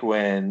problematic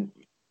when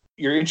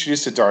you're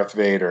introduced to Darth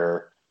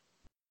Vader,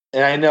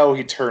 and I know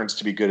he turns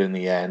to be good in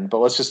the end, but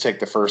let's just take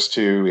the first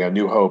two,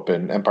 New Hope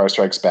and Empire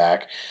Strikes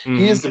Back. Mm-hmm.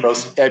 He is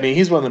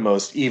he's one of the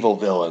most evil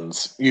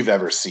villains you've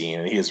ever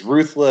seen, and he is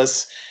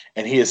ruthless,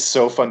 and he is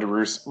so fun to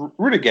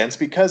root against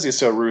because he's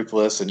so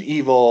ruthless and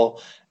evil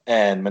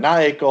and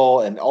maniacal,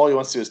 and all he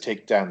wants to do is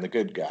take down the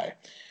good guy.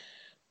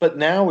 But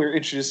now we're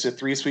introduced to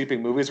 3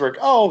 sweeping movies where,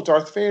 oh,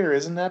 Darth Vader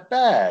isn't that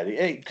bad.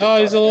 Hey, Oh,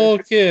 he's Darth a little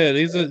Vader.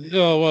 kid.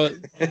 What?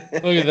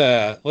 Look at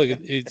that. Look at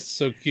he's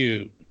so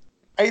cute.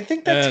 I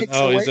think that And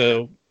takes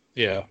away.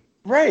 yeah.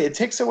 Right, it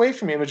takes away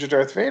from the image of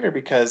Darth Vader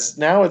because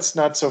now it's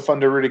not so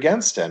fun to root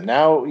against him.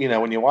 Now,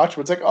 when you watch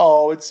it, it's like,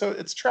 oh,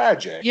 it's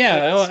tragic.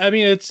 Yeah, well, I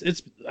mean,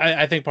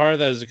 I think part of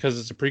that is because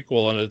it's a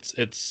prequel and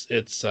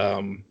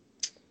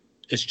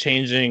it's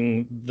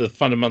changing the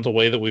fundamental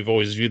way that we've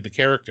always viewed the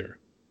character.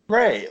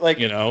 Right, like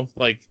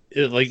like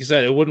you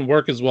said, it wouldn't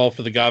work as well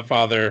for The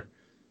Godfather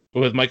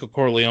with Michael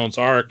Corleone's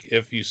arc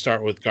if you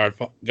start with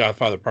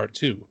Godfather Part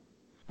 2.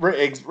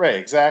 right,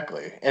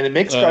 exactly, and it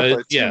makes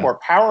Godfather 2 yeah. more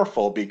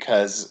powerful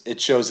because it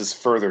shows his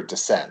further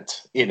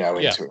descent, into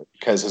it.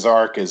 Because his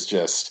arc is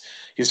just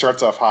he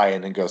starts off high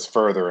and then goes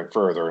further and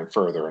further and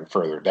further and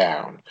further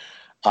down.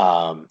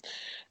 Um,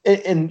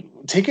 and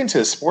take into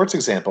a sports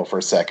example for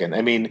a second.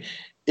 I mean,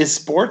 is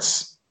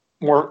sports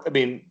more? I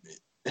mean,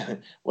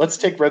 let's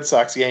take Red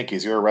Sox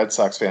Yankees. You're a Red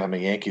Sox fan. I'm a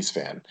Yankees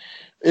fan.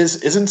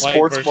 Isn't Light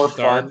sports more versus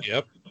dark, fun?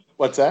 Yep.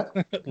 What's that?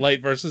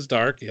 Light versus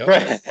dark. Yep.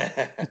 Right.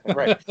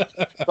 Right.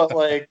 But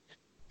like,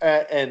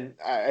 and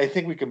I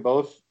think we can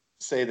both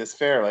say this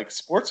fair. Like,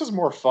 sports was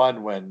more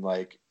fun when,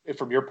 like,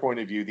 from your point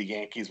of view, the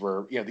Yankees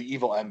were, the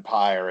evil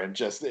empire, and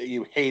just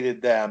you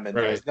hated them, and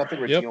there was nothing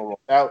redeemable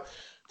about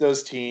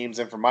those teams.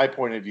 And from my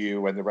point of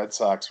view, when the Red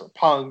Sox were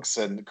punks,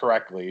 and the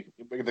correct view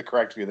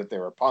that they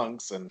were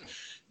punks and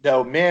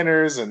no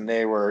manners, and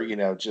they were,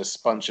 just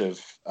a bunch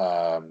of,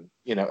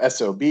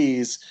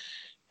 SOBs.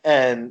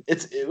 And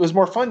it was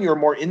more fun. You were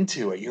more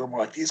into it. You were more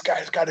like, these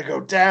guys got to go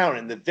down.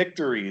 And the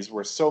victories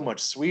were so much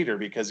sweeter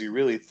because you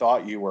really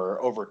thought you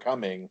were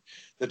overcoming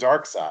the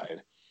dark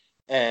side.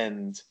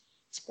 And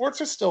sports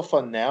are still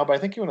fun now, but I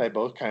think you and I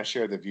both kind of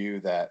share the view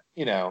that,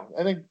 I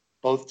think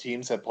both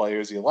teams have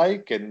players you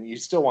like, and you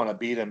still want to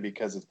beat them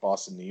because it's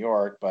Boston, New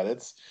York, but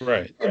it's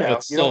right.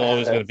 It's still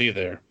always going to be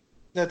there.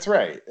 That's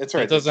right. That's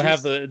right. It doesn't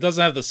have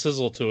the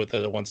sizzle to it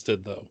that it once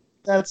did, though.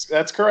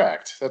 That's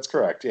correct. That's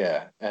correct.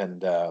 Yeah.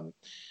 And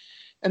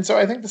so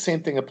I think the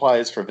same thing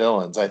applies for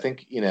villains. I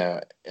think,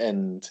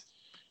 and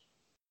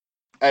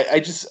I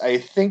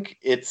think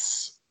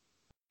it's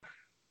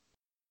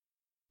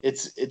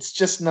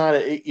just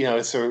not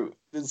so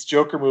this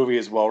Joker movie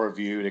is well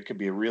reviewed. It could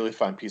be a really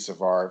fun piece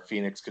of art.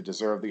 Phoenix could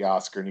deserve the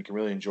Oscar, and you can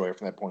really enjoy it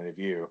from that point of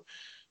view.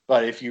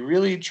 But if you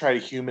really try to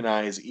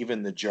humanize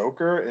even the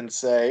Joker and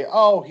say,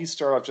 oh, he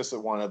started off just as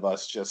one of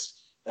us,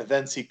 just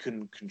events he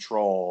couldn't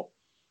control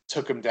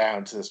took him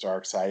down to this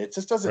dark side, it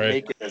just doesn't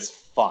make it as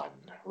fun,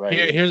 right?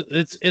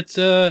 It's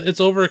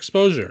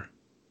overexposure.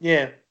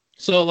 Yeah.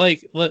 So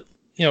like, a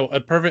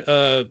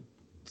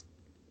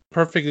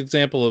perfect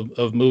example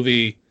of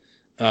movie,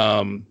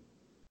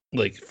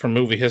 like from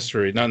movie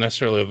history, not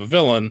necessarily of a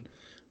villain,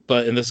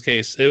 but in this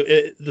case,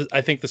 I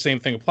think the same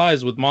thing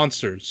applies with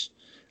monsters.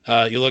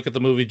 You look at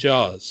the movie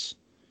Jaws.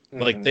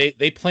 Mm-hmm. Like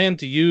they plan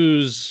to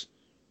use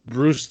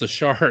Bruce the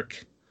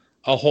shark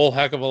a whole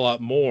heck of a lot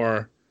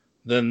more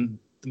than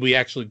we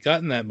actually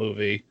got in that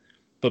movie,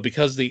 but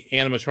because the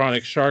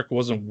animatronic shark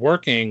wasn't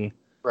working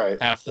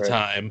half the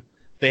time,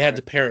 they had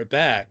to pare it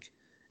back.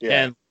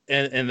 Yeah.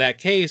 And in that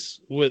case,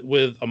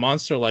 with a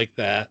monster like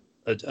that,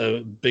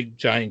 a big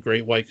giant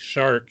great white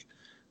shark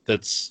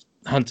that's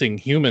hunting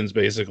humans,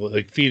 basically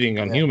like feeding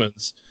on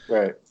humans,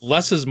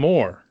 less is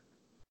more.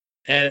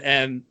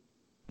 And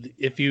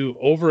if you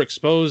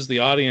overexpose the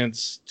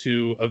audience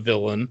to a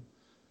villain,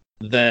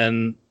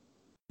 then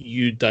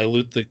you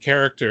dilute the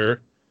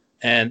character.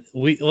 And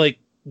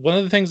one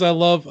of the things I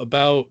love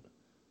about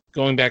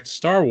going back to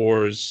Star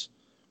Wars,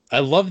 I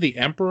love the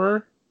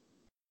Emperor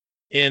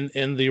in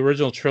the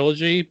original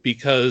trilogy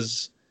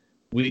because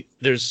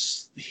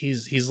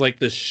he's like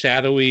this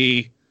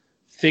shadowy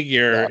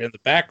figure in the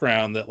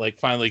background that like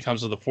finally comes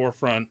to the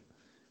forefront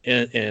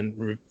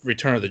in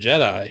Return of the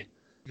Jedi.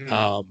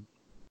 Mm.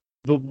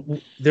 But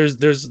there's I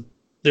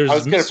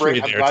was going to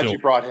bring. I'm glad you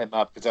brought him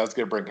up because I was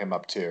going to bring him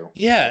up too.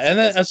 Yeah,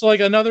 that's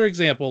like another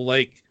example,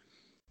 like.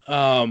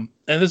 And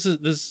this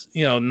is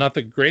not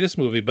the greatest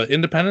movie, but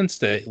Independence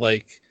Day,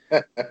 like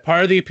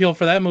part of the appeal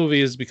for that movie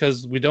is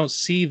because we don't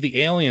see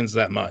the aliens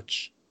that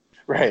much,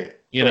 right?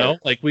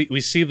 Like we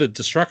see the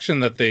destruction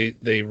that they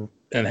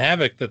and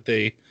havoc that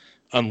they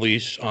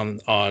unleash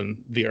on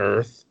the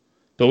Earth,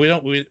 but we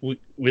don't we're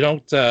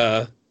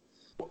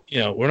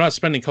not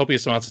spending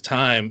copious amounts of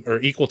time or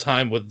equal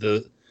time with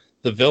the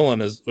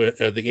villain as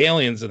the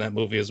aliens in that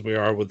movie as we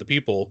are with the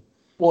people.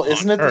 Well,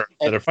 isn't it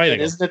that are fighting?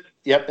 And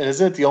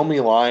isn't it the only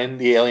line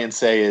the aliens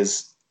say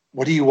is,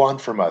 "What do you want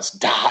from us?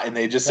 Die!" And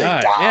they just say,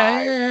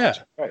 "Die." Yeah.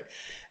 Right.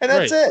 And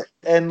that's it.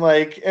 And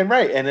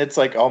and it's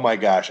like, oh my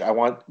gosh, I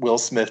want Will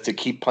Smith to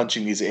keep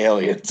punching these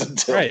aliens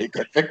until they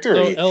get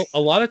victory. So a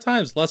lot of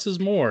times, less is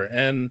more.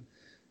 And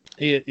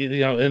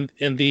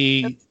in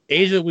the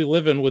age that we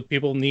live in, with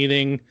people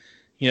needing,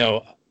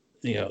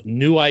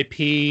 new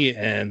IP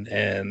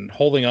and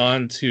holding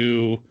on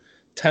to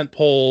tent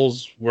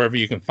poles wherever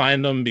you can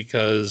find them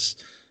because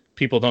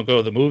people don't go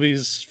to the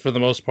movies for the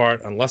most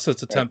part unless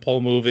it's a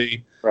tentpole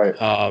movie. Right.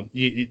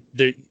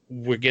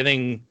 We're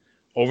getting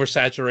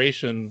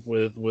oversaturation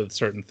with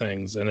certain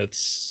things, and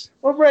it's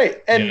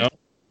right. And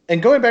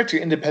going back to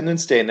your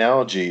Independence Day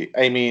analogy,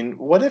 I mean,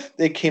 what if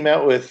they came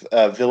out with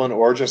a villain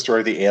origin story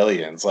of the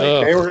aliens?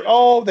 Like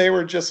they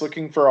were just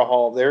looking for a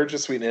home. They were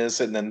just sweet and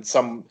innocent, and then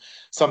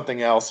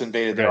something else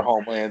invaded their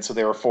homeland, so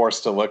they were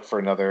forced to look for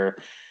another.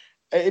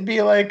 It'd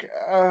be like,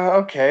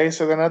 okay,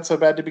 so they're not so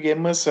bad to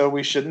begin with, so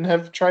we shouldn't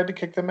have tried to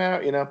kick them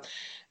out,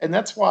 And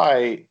that's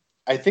why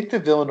I think the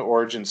villain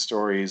origin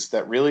stories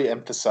that really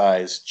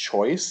emphasize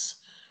choice,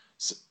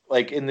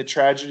 like in the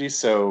tragedy,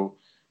 so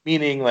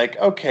meaning like,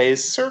 okay,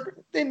 sir,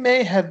 they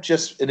may have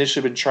just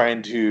initially been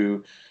trying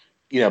to,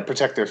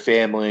 protect their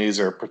families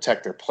or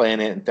protect their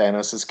planet in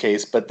Thanos'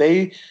 case, but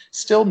they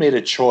still made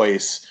a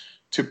choice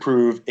to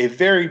prove a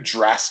very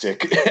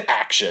drastic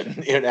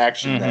action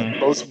that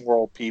most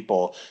moral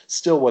people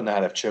still would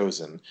not have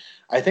chosen.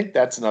 I think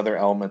that's another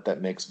element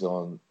that makes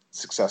villain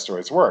success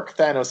stories work.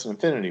 Thanos and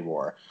Infinity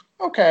War.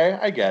 Okay,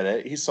 I get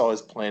it. He saw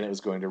his planet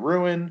was going to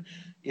ruin.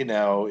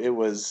 It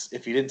was,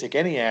 if he didn't take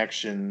any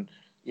action,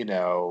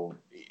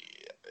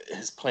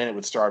 his planet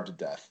would starve to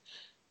death.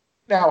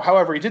 Now,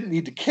 however, he didn't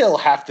need to kill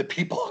half the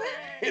people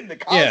in the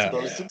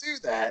cosmos to do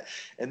that,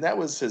 and that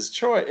was his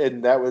choice.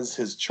 And that was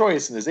his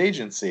choice and his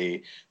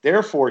agency.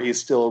 Therefore, he's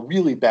still a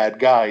really bad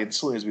guy, and as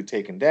soon as we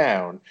take him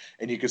down,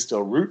 and you could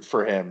still root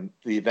for him,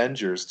 the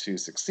Avengers, to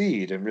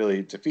succeed and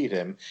really defeat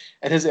him.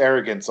 And his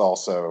arrogance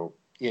also,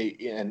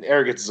 and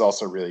arrogance is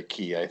also really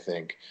key, I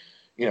think.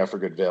 For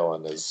good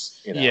villain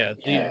is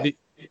the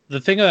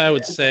thing that I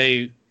would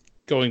say,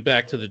 going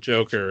back to the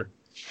Joker,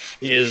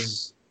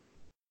 is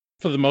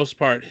for the most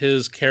part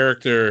his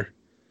character,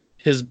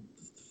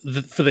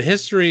 for the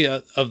history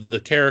of the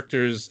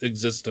character's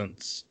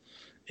existence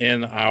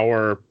in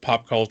our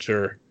pop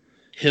culture,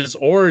 his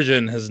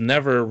origin has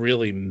never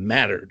really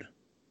mattered.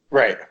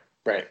 Right.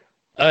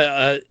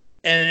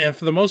 And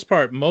for the most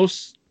part,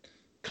 most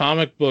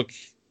comic book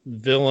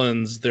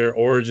villains, their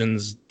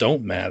origins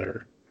don't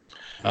matter.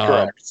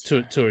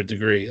 To a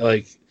degree,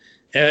 like,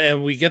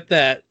 and we get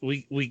that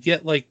we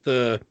get like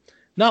the,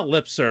 not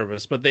lip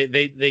service, but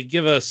they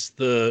give us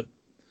the,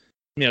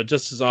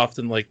 just as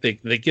often, like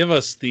they give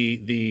us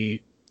the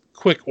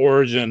quick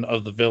origin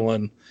of the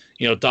villain,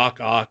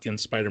 Doc Ock in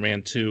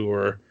Spider-Man 2,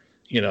 or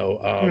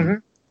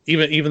even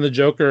the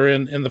Joker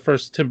in the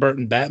first Tim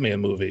Burton Batman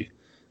movie,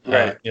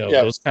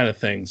 those kind of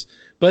things.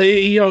 But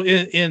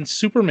in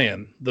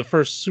Superman, the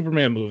first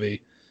Superman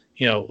movie,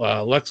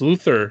 Lex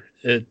Luthor,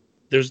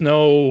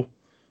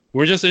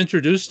 we're just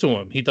introduced to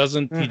him. He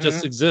doesn't, he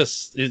just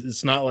exists.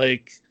 It's not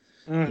like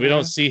we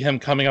don't see him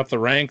coming up the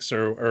ranks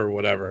or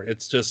whatever.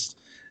 It's just,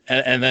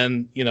 and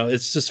then,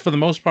 it's just, for the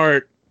most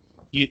part,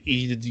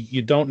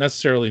 you don't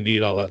necessarily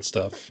need all that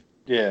stuff.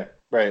 Yeah.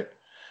 Right.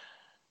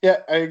 Yeah,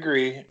 I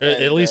agree.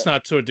 At least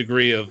not to a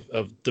degree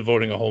of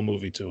devoting a whole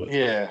movie to it.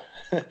 Yeah.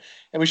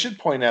 And we should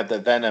point out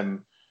that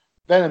Venom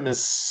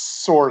is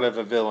sort of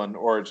a villain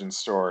origin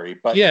story,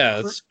 but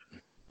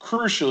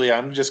crucially,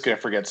 I'm just going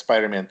to forget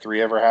Spider-Man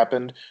 3 ever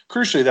happened.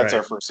 Crucially, that's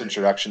our first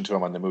introduction to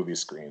him on the movie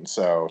screen.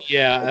 So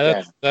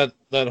that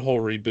whole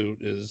reboot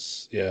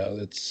is,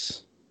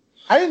 it's.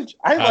 I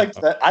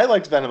liked that. I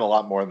liked Venom a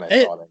lot more than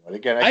I thought I would.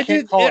 Again, I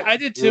did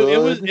too.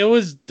 It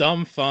was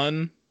dumb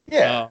fun.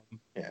 Yeah.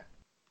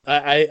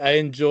 I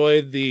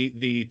enjoyed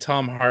the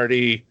Tom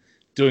Hardy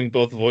doing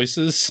both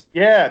voices.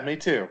 Yeah, me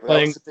too.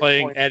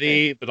 Playing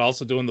Eddie, but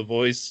also doing the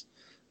voice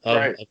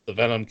of the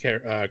Venom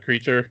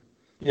creature.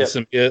 The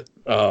symbiote.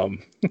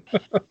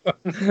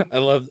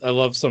 I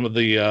love some of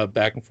the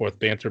back and forth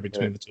banter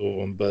between the two of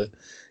them, but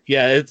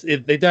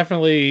they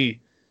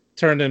definitely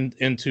turned him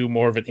into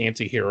more of an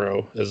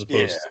anti-hero as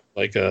opposed to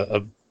like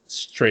a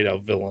straight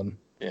out villain.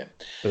 Yeah,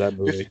 for that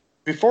movie.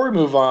 Before we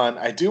move on,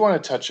 I do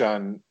want to touch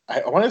on.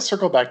 I want to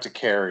circle back to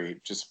Carrie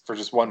for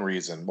one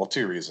reason. Well,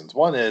 two reasons.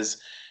 One is,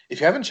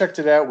 if you haven't checked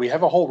it out, we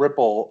have a whole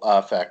Ripple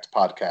Effect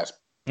podcast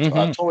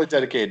totally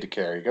dedicated to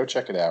Carrie. Go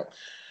check it out.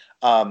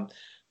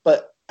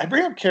 But I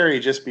bring up Carrie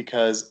just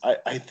because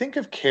I think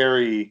of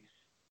Carrie.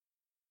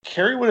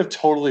 Carrie would have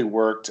totally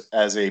worked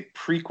as a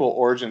prequel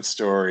origin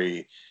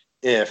story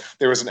if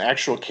there was an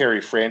actual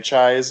Carrie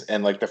franchise,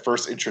 and like the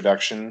first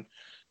introduction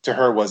to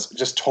her was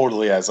just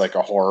totally as like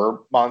a horror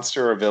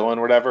monster, a villain,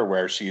 or whatever,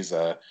 where she's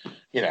a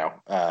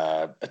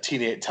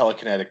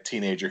telekinetic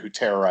teenager who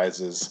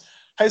terrorizes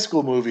high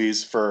school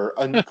movies for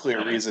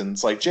unclear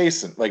reasons, like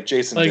Jason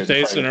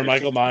or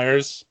Michael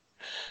Myers.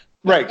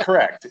 Right,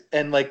 correct.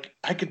 And like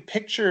I could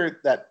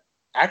picture that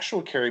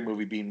actual Carrie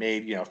movie being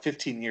made,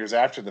 15 years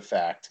after the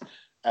fact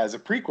as a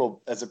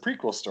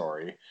prequel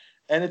story.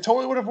 And it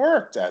totally would have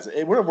worked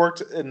it would have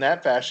worked in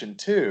that fashion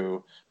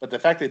too. But the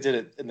fact they did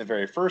it in the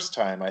very first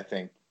time, I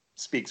think,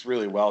 speaks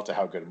really well to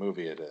how good a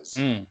movie it is.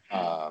 So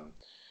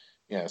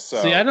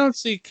see, I don't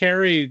see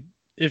Carrie,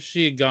 if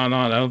she had gone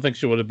on, I don't think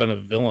she would have been a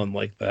villain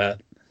like that.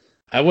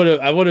 I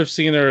would have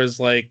seen her as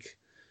like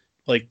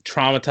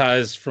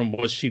traumatized from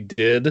what she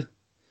did,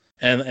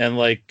 and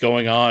like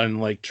going on,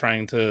 like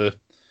trying to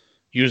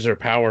use her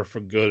power for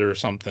good or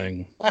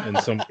something in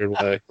some weird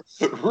way.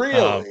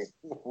 Really?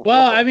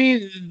 Well, I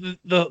mean,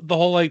 the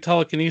whole like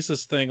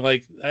telekinesis thing,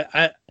 like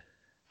I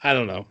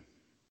don't know.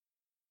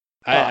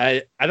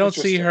 I don't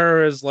see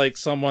her as like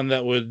someone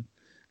that would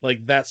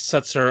like that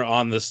sets her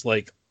on this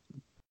like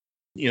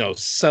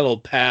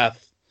settled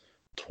path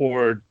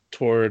toward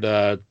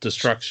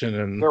destruction.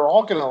 And they're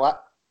all gonna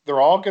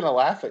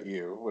laugh at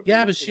you.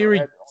 Yeah, but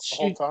the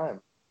whole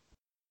time.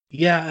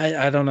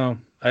 Yeah, I don't know.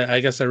 I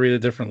guess I read it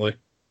differently.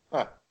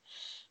 Huh.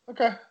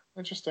 Okay,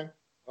 interesting.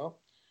 Well,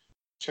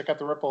 check out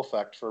the Ripple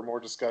Effect for more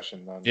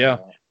discussion on the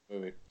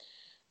movie.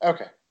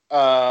 Okay,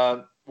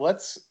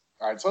 let's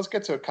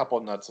get to a couple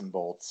of nuts and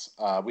bolts.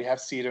 We have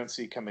See Don't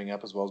See coming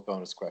up as well as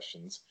bonus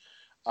questions.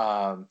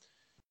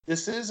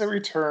 This is a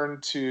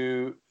return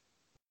to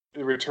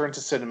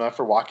cinema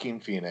for Joaquin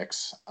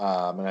Phoenix,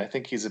 and I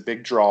think he's a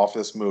big draw for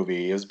this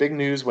movie. It was big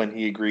news when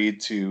he agreed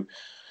to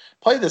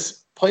play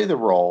the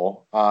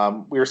role.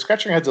 We were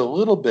scratching our heads a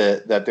little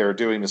bit that they were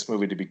doing this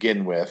movie to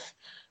begin with.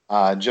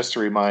 Just to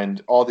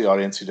remind all the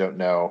audience who don't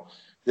know,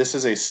 this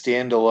is a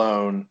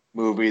standalone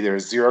movie.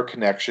 There's zero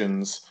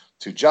connections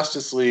to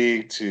Justice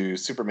League, to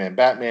Superman,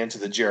 Batman, to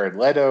the Jared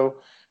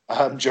Leto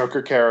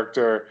Joker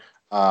character.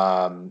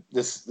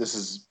 This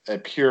is a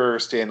pure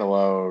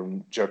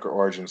standalone Joker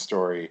origin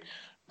story.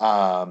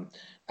 I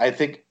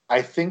think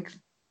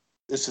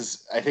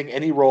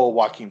any role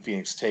Joaquin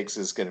Phoenix takes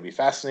is going to be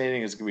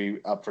fascinating. Is going to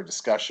be up for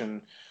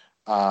discussion.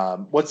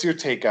 What's your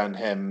take on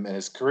him and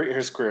his career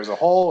as a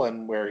whole,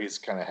 and where he's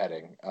kind of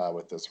heading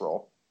with this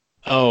role?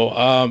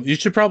 You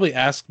should probably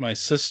ask my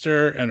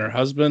sister and her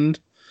husband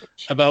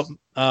about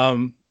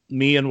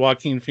me and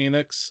Joaquin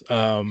Phoenix.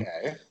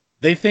 Okay.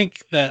 They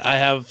think that I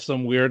have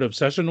some weird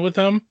obsession with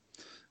him.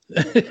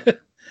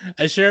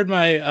 I shared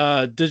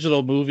my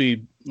digital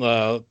movie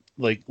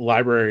like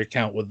library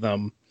account with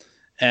them,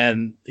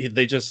 and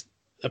they just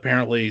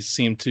apparently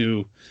seem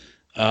to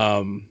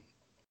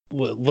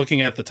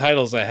looking at the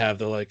titles I have,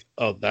 they're like,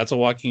 oh, that's a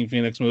Joaquin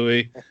Phoenix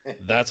movie.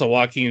 That's a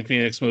Joaquin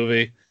Phoenix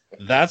movie.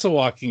 That's a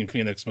Joaquin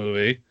Phoenix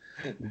movie.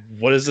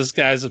 What is this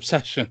guy's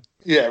obsession?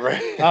 Yeah,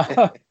 right.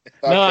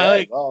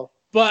 Okay,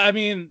 but I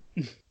mean,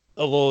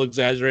 a little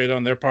exaggerated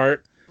on their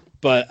part,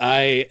 but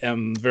I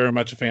am very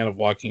much a fan of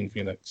Joaquin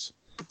Phoenix.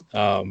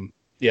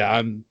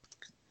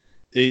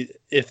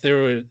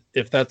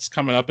 If that's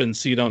coming up in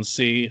See Don't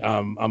See,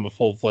 I'm a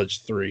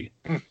full-fledged 3.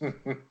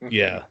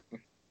 Yeah.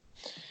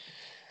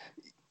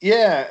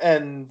 Yeah,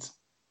 and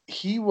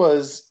he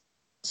was.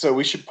 So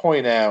we should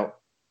point out,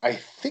 I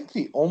think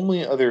the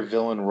only other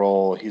villain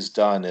role he's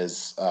done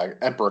is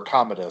Emperor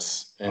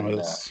Commodus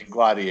in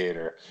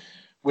Gladiator,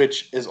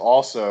 which is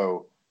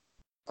also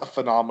a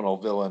phenomenal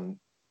villain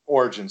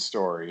origin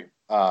story.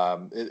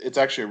 It's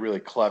actually really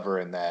clever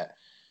in that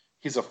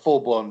he's a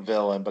full-blown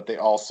villain, but they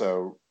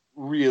also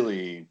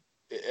really,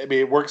 I mean,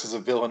 it works as a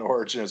villain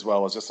origin as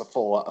well as just a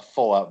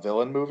full-out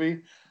villain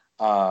movie.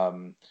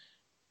 And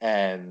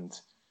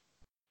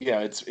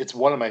it's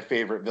one of my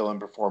favorite villain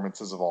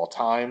performances of all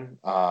time.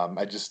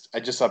 I just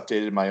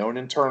updated my own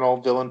internal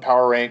villain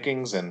power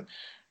rankings, and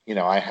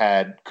I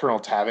had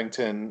Colonel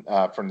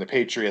Tavington from The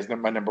Patriot as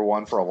my number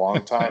one for a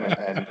long time,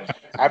 and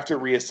after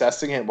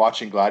reassessing it and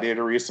watching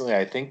Gladiator recently,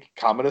 I think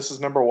Commodus is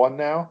number one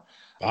now.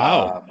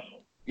 Wow.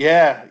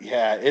 Yeah,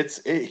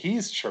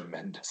 he's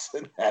tremendous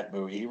in that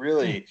movie. He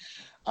really,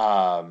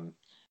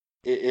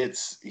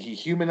 he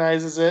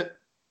humanizes it,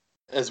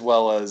 as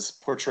well as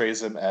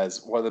portrays him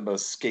as one of the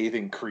most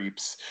scathing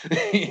creeps,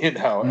 and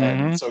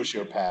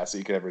sociopaths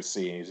you could ever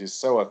see. He's just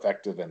so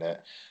effective in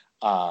it,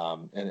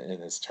 in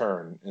his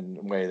turn, in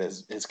the way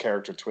that his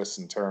character twists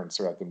and turns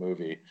throughout the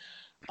movie.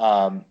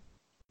 I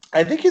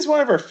think he's one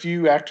of our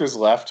few actors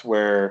left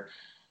where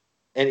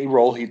any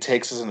role he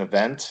takes is an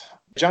event.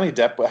 Johnny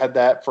Depp had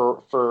that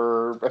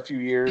for a few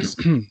years.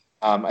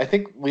 I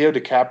think Leo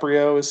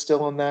DiCaprio is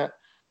still in that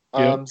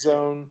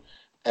zone.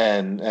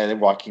 And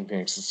Joaquin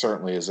Phoenix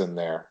certainly is in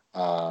there.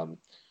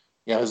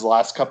 His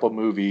last couple of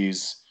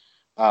movies.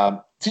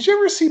 Did you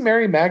ever see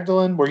Mary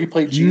Magdalene, where he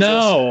played Jesus?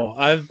 No,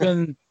 I've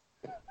been.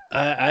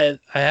 I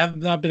have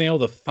not been able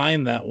to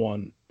find that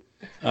one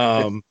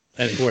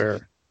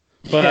anywhere,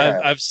 but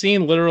I've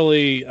seen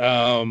literally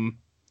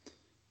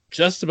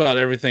just about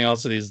everything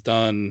else that he's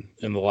done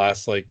in the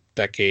last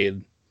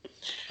decade.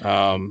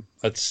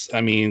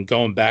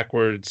 Going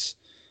backwards,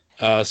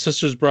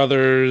 Sisters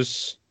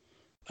Brothers.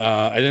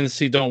 I didn't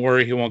see Don't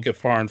Worry, He Won't Get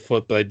Far on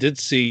Foot, but I did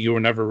see You Were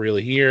Never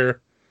Really Here.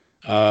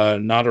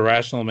 Not a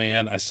Rational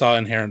Man. I saw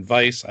Inherent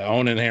Vice. I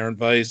own Inherent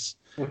Vice.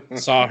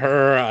 Saw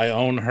Her. I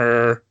own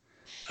Her.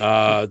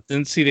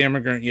 Didn't see The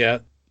Immigrant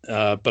yet,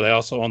 but I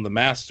also own The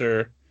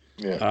Master.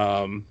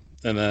 Yeah.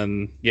 And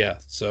then,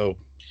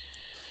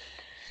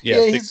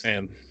 big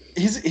fan.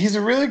 He's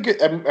a really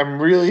good. I'm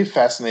really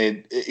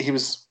fascinated. It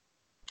was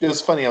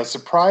funny. I was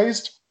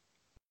surprised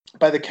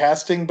by the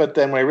casting, but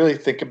then when I really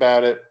think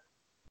about it,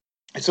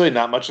 it's really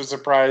not much of a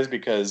surprise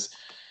because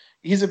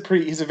he's a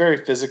very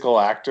physical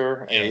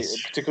actor,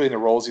 particularly in the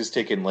roles he's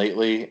taken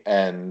lately.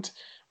 And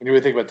when you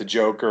really think about the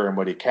Joker and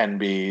what he can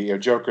be,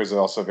 Joker is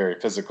also a very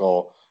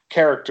physical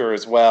character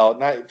as well.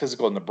 Not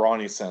physical in the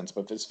brawny sense,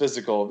 but it's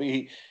physical.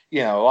 He,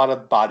 a lot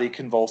of body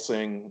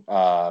convulsing,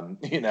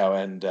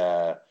 and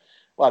a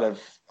lot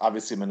of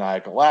obviously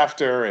maniacal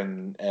laughter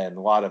and a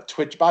lot of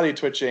body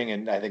twitching.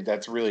 And I think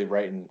that's really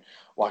right in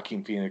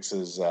Joaquin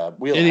Phoenix's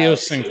wheelhouse.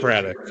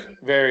 Idiosyncratic.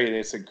 Very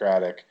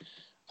idiosyncratic.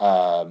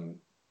 So,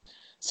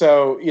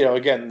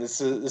 again,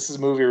 this is a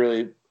movie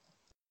really,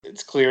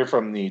 it's clear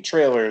from the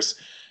trailers.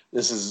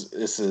 This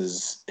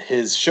is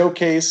his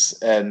showcase,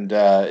 and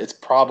it's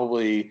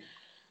probably,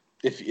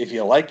 if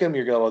you like him,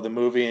 you're gonna love the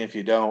movie, and if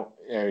you don't,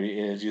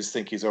 if you just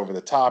think he's over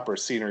the top or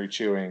scenery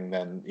chewing,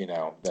 then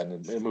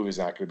then the movie's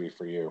not going to be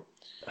for you.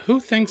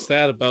 Who thinks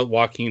that about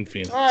Joaquin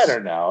Phoenix? I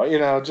don't know.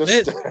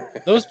 Just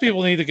those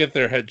people need to get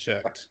their head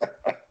checked.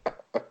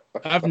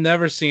 I've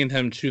never seen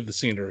him chew the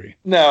scenery.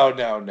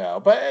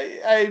 No. But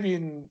I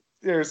mean,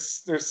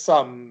 there's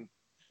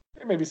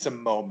maybe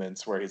some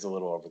moments where he's a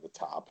little over the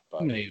top,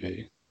 but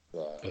maybe.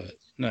 But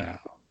no.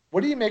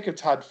 What do you make of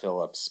Todd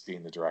Phillips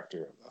being the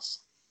director of this?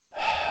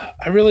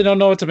 I really don't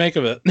know what to make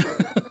of it.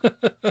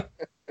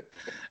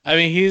 I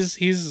mean,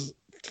 he's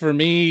for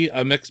me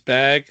a mixed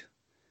bag.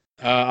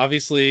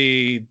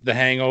 Obviously, The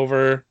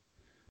Hangover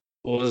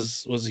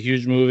was a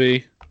huge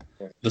movie.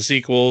 The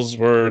sequels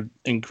were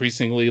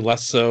increasingly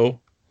less so.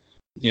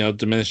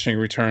 Diminishing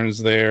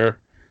returns there.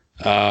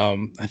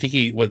 I think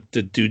he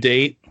did Due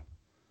Date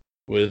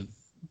with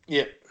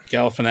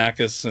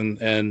Galifianakis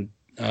and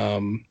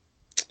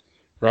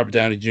Robert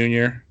Downey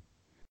Jr.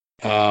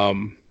 I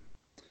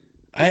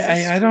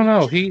don't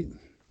know.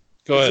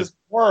 Go ahead. Is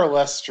more or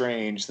less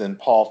strange than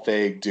Paul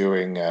Feig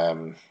doing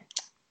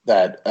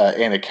that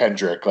Anna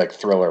Kendrick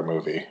thriller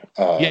movie.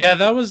 Yeah,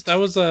 that was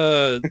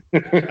a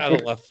out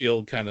of left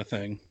field kind of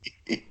thing.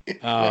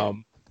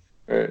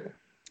 Right.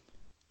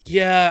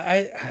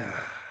 Yeah,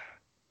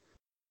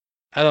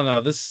 I don't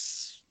know.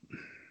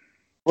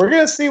 We're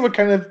gonna see what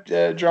kind of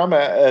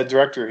drama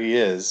director he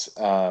is.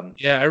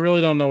 Yeah, I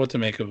really don't know what to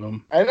make of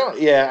him. I don't.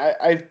 Yeah,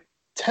 I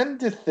tend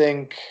to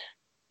think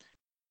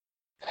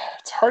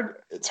it's hard.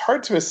 It's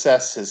hard to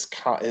assess his.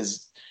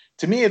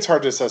 To me, it's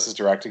hard to assess his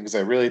directing because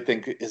I really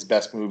think his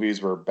best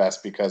movies were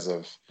best because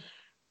of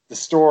the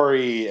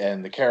story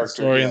and the characters.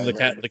 The story and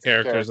the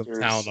characters and the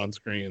talent on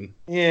screen.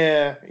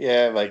 Yeah.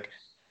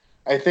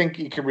 I think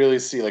you can really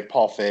see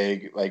Paul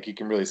Feig. You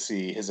can really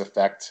see his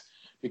effect.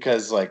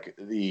 Because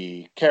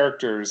the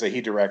characters that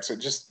he directs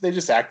they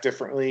just act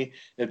differently.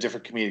 They have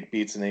different comedic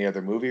beats than any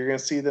other movie you're going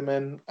to see them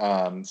in.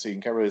 So you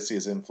can really see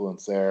his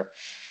influence there.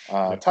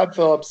 Todd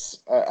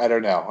Phillips, I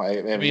don't know.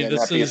 I mean,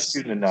 not be a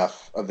student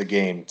enough of the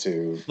game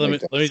to.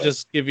 Let me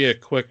just give you a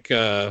quick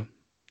rundown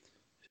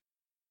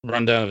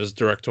of his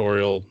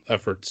directorial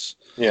efforts.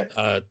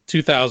 Yeah.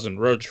 2000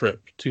 Road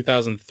Trip,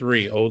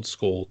 2003 Old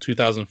School,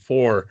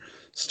 2004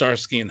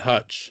 Starsky and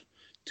Hutch,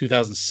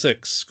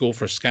 2006 School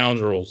for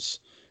Scoundrels.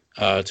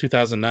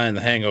 2009,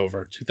 The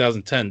Hangover.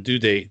 2010, Due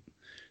Date.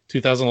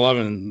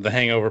 2011, The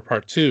Hangover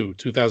Part 2.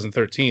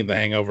 2013, The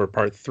Hangover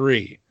Part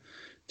 3.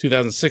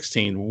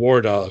 2016,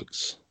 War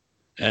Dogs.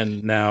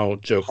 And now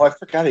Joker. Oh, I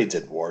forgot he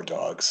did War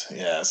Dogs.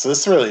 Yeah, so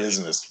this really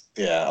isn't as...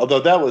 Yeah, although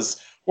that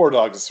was... War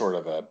Dogs is sort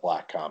of a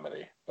black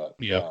comedy. But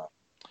yeah.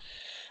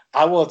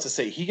 I will have to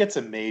say, he gets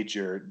a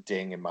major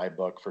ding in my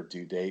book for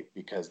Due Date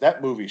because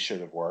that movie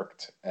should have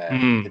worked.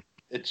 And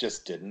it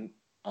just didn't.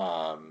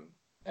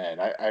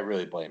 And I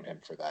really blame him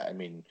for that. I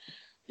mean,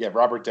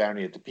 Robert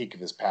Downey at the peak of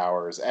his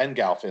powers and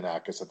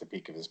Galifianakis at the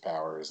peak of his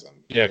powers.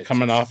 And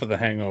coming off of The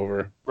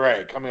Hangover.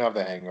 Right, coming off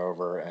The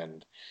Hangover,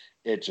 and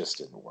it just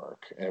didn't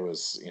work. It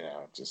was,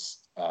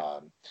 just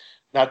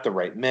not the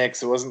right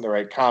mix. It wasn't the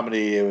right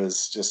comedy. It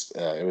was just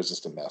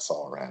a mess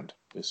all around,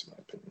 at least in my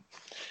opinion.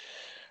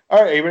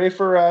 All right, are you ready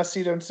for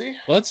C Don't C?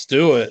 Let's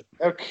do it.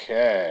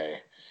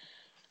 Okay.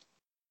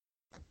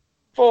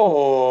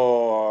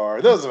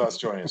 For those of us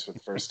joining us for the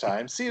first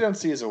time, C Don't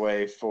C is a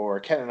way for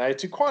Ken and I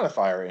to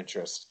quantify our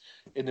interest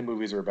in the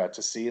movies we're about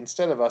to see.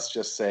 Instead of us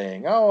just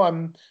saying, oh,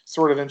 I'm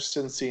sort of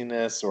interested in seeing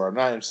this, or I'm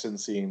not interested in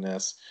seeing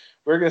this,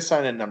 we're going to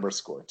assign a number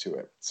score to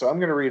it. So I'm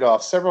going to read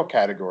off several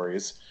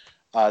categories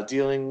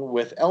dealing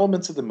with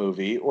elements of the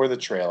movie or the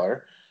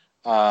trailer.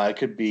 It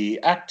could be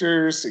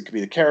actors, it could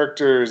be the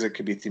characters, it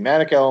could be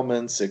thematic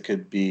elements, it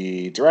could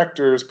be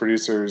directors,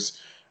 producers.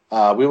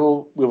 We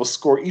will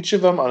score each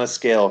of them on a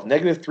scale of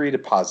 -3 to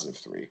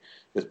 +3,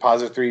 with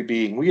 +3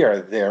 being we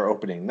are there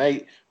opening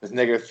night, with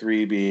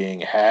 -3 being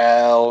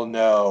hell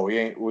no,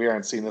 we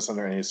aren't seeing this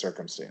under any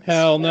circumstance.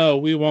 Hell no,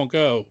 we won't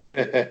go.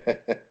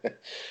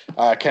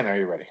 Ken, are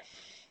you ready?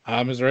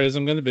 I'm as ready as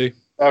I'm going to be.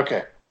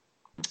 Okay.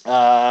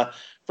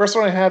 First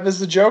one I have is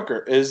the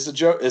Joker. Is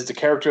the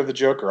character of the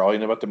Joker. All you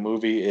know about the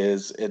movie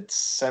is it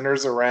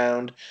centers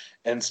around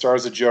and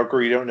stars a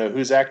Joker. You don't know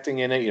who's acting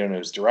in it. You don't know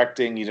who's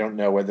directing. You don't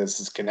know whether this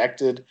is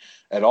connected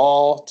at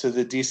all to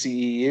the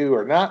DCEU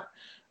or not.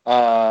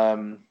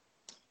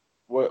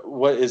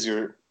 What is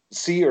your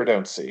see or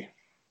don't see?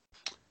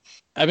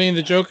 I mean,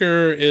 the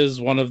Joker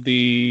is one of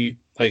the,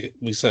 like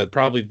we said,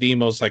 probably the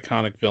most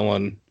iconic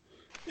villain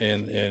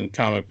in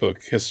comic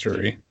book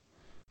history.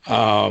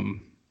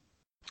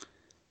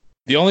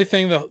 The only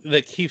thing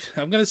that keeps,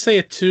 I'm going to say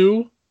a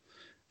 2,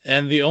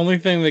 and the only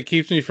thing that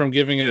keeps me from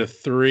giving it a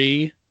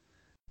 3,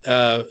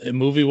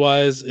 movie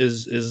wise,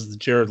 is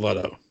Jared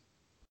Leto.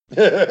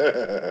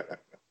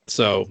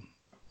 So,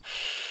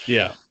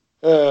 yeah.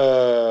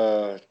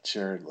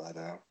 Jared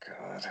Leto,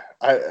 God,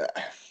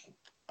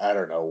 I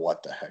don't know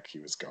what the heck he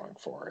was going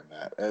for in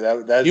that.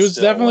 That's He was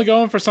still definitely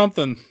going for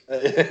something.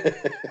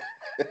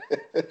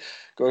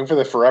 Going for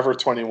the Forever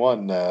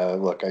 21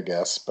 look, I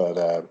guess.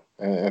 But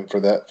and for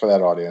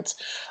that audience,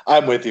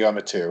 I'm with you. I'm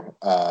a 2.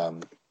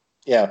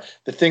 Yeah,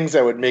 the things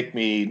that would make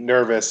me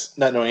nervous,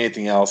 not knowing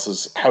anything else,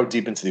 is how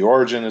deep into the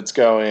origin it's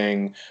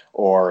going,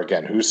 or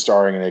again, who's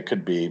starring in it.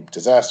 Could be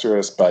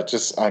disastrous, but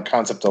just on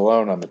concept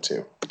alone, I'm a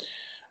 2.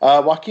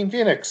 Joaquin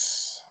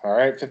Phoenix. All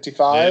right,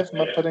 55. Yeah.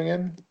 Am I putting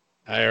in?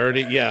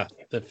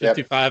 The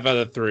 55 out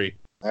of 3.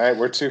 All right,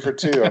 we're 2 for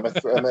 2. I'm a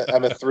 3.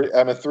 I'm a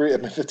 3.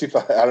 I'm a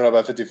 55. I don't know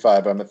about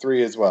 55, but I'm a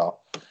 3 as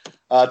well.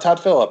 Todd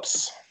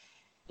Phillips.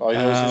 All you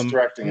know is he's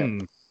directing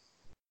it.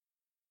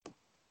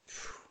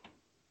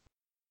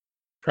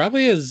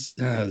 Probably is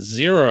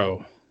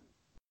 0,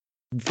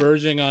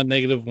 verging on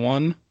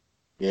 -1.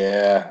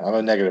 Yeah, I'm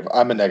a negative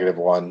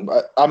 1.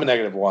 I'm a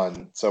negative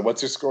 1. So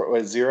what's your score?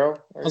 What, 0?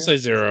 I'll say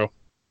 0.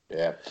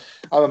 Yeah,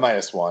 I'm a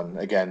 -1.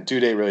 Again, due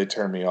date really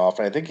turned me off,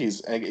 and I think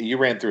you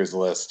ran through his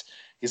list.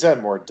 He's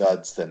had more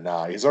duds than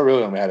not. He's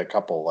really only had a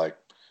couple like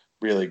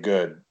really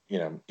good,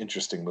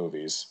 interesting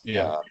movies.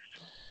 Yeah.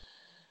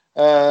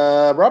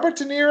 Robert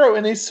De Niro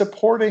in a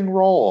supporting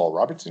role.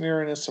 Robert De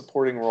Niro in a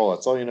supporting role.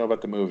 That's all you know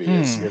about the movie.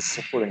 Is he has a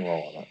supporting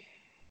role in it.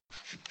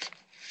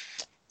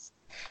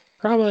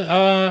 Probably.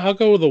 I'll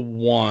go with a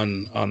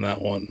 1 on that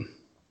one.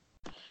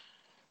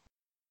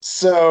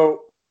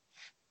 So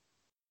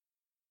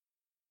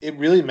it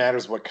really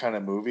matters what kind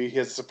of movie he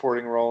has a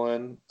supporting role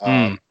in.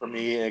 For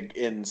me,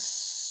 in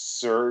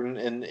certain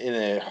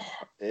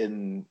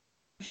in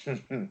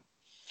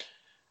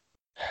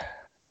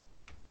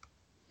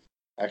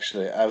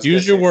Actually, I was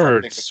use your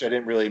words, which I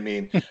didn't really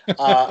mean.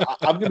 I'm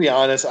gonna be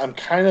honest. I'm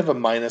kind of a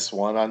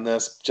 -1 on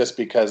this, just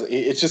because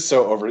it's just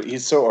so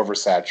He's so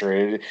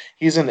oversaturated.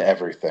 He's in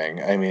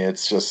everything. I mean,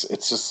 it's just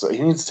he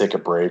needs to take a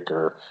break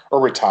or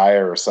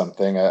retire or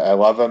something. I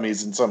love him.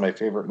 He's in some of my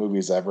favorite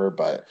movies ever,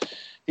 but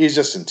he's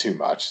just in too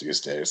much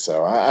these days.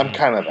 So I'm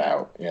kind of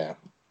out. Yeah.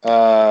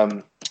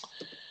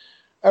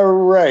 All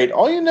right.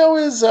 All you know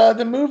is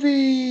the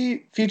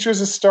movie features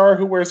a star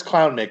who wears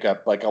clown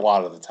makeup like a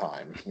lot of the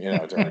time,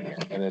 during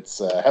it, and it's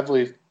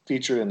heavily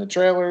featured in the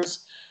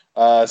trailers.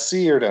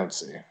 See or don't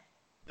see.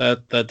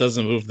 That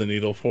doesn't move the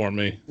needle for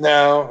me.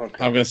 No.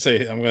 Okay. I'm gonna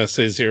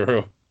say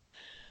 0.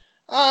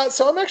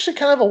 So I'm actually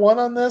kind of a 1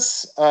 on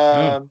this.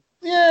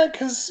 Yeah,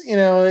 because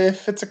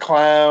if it's a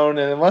clown,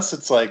 and unless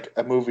it's like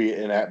a movie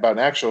about an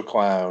actual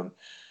clown,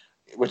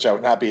 which I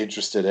would not be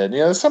interested in.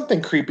 There's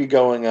something creepy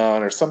going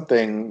on, or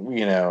something,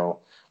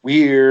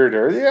 weird,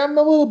 or I'm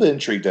a little bit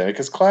intrigued in it,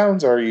 because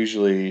clowns are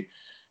usually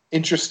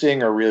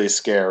interesting or really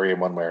scary in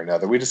one way or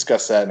another. We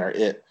discussed that in our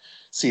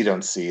See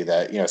Don't See,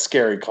 that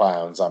scary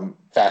clowns I'm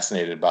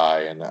fascinated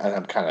by, and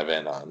I'm kind of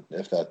in on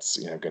if that's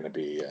going to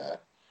be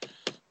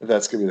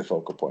the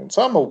focal point.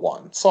 So I'm a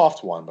 1,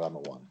 soft 1, but I'm a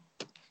 1.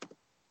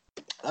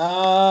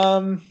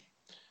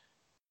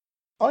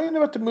 All you know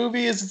about the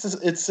movie is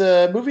it's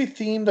a movie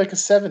themed like a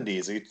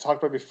 70s. You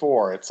talked about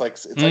before. It's like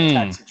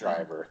Taxi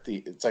Driver.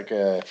 It's like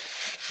a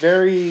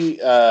very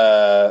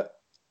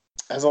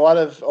has a lot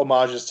of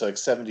homages to like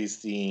 70s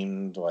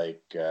themed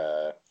like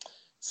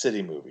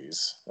city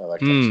movies.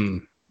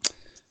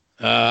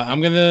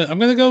 I'm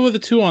gonna go with a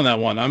 2 on that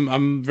one.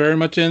 I'm very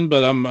much in,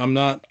 but I'm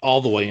not all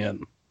the way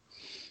in.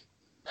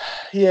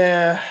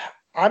 Yeah,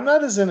 I'm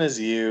not as in as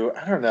you.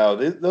 I don't know.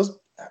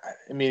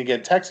 I mean,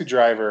 again, Taxi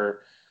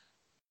Driver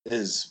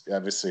is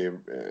obviously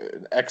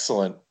an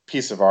excellent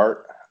piece of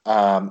art.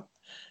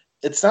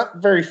 It's not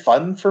very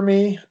fun for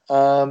me,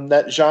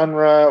 that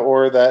genre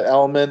or that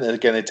element. And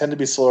again, they tend to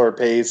be slower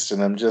paced,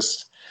 and I'm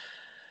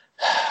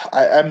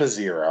a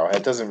 0.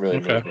 It doesn't really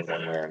move me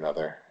one way or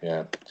another.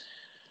 Yeah.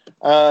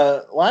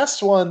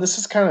 Last one. This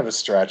is kind of a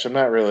stretch. I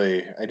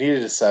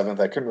needed a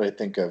 7th. I couldn't really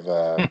think of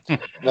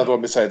another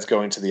one besides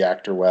going to the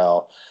actor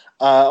well.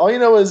 All you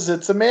know is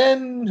it's a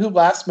man who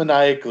laughs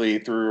maniacally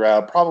through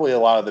probably a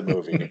lot of the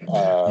movie.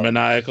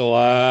 Maniacal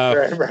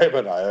laugh. Right,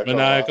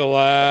 maniacal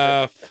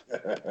laugh.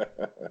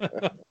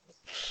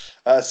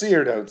 See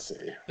or don't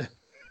see.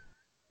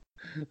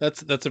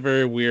 That's a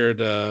very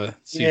weird.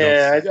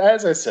 Yeah,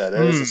 as I said,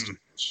 it is a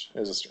stretch.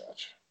 It is a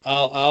stretch.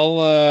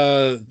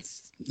 I'll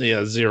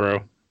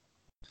 0.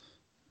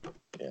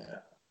 Yeah,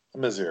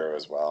 I'm a 0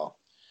 as well.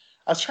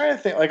 I was trying to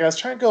think. I was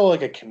trying to go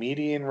like a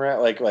comedian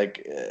route,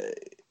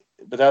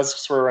 but that was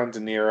sort of around De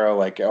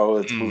Niro.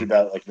 It's a movie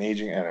about like an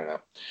aging. I don't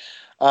know.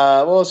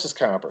 Well, let's just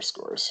count up our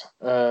scores.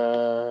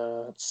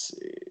 Let's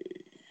see.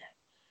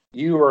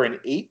 You are an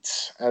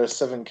 8 out of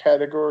 7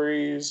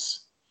 categories.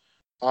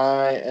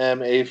 I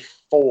am a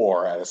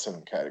 4 out of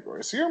 7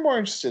 categories. So you're more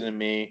interested in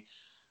me.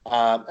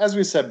 As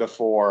we said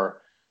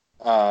before,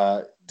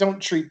 Don't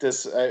treat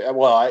this.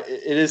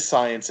 It is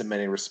science in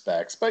many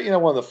respects, but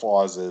one of the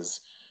flaws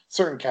is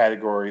certain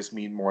categories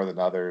mean more than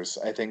others.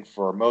 I think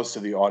for most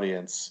of the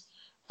audience,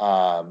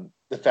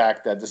 the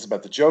fact that this is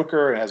about the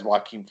Joker and has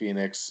Joaquin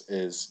Phoenix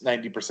is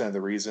 90% of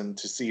the reason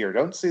to see or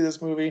don't see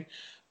this movie.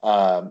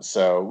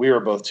 So we were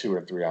both 2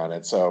 or 3 on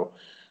it. So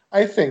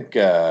I think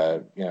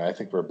I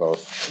think we're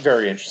both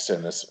very interested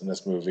in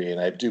this movie, and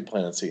I do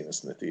plan on seeing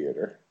this in the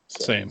theater.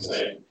 Same.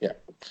 Yeah.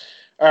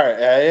 All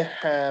right. I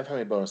have how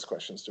many bonus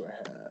questions do I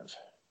have?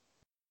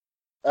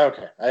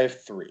 Okay, I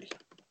have 3.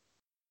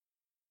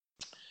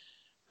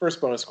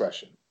 First bonus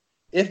question: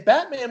 if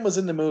Batman was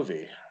in the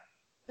movie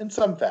in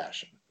some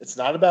fashion, it's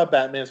not about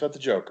Batman; it's about the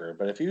Joker.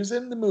 But if he was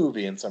in the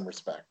movie in some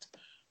respect,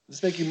 does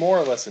this make you more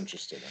or less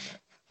interested in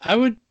it? I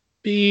would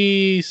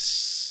be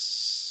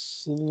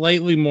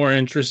slightly more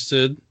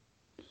interested,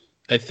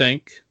 I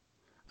think.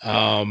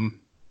 I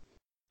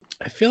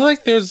feel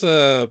like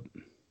I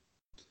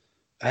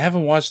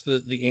haven't watched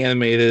the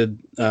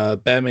animated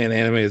Batman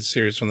animated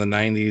series from the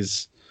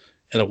 90s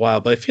in a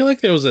while, but I feel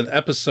like there was an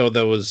episode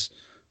that was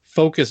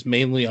focused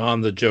mainly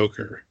on the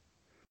Joker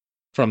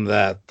from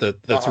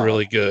that's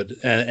really good.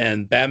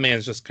 And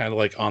Batman's just kind of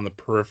like on the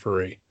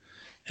periphery.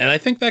 And I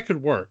think that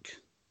could work.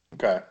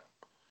 Okay.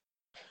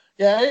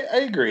 Yeah, I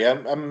agree. I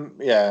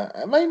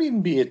might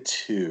even be a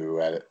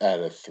 2 out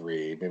of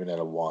 3, maybe not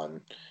a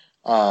 1.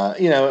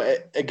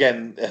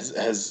 Again,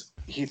 as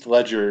Heath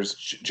Ledger's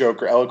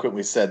Joker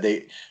eloquently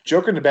said,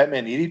 Joker and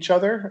Batman need each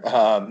other.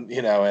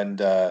 And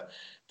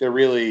they're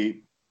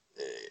really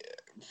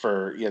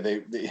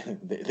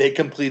they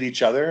complete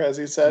each other, as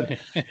he said.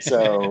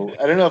 So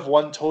I don't know if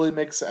one totally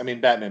makes. I mean,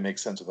 Batman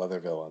makes sense with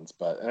other villains,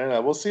 but I don't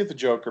know. We'll see if the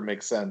Joker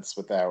makes sense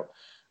without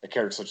a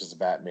character such as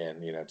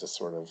Batman, to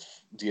sort of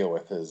deal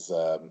with his,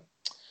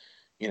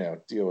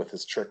 deal with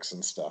his tricks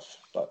and stuff.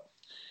 But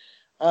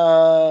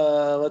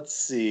let's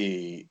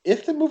see.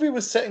 If the movie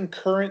was set in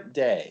current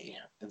day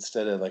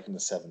instead of like in the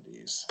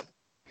 70s,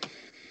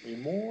 be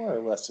more or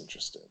less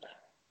interested?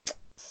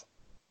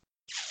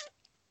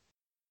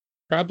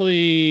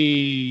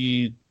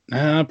 Probably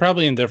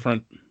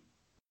indifferent.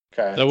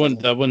 Okay. I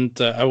wouldn't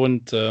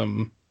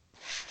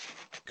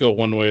go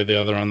one way or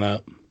the other on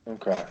that.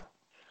 Okay.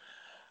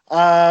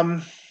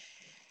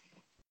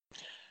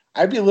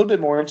 I'd be a little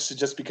bit more interested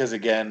just because,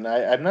 again,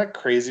 I'm not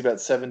crazy about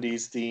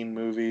 70s themed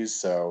movies.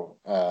 So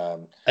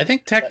I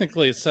think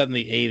technically it's set in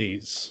the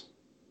 80s.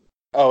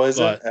 Oh, is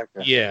it? Okay.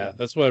 Yeah,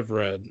 that's what I've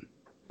read.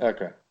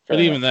 Okay. But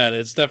even that,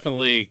 it's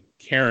definitely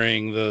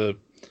carrying the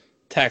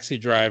Taxi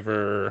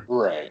Driver,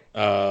 right?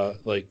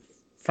 Like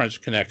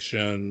French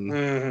Connection,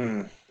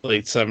 Mm-hmm.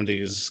 late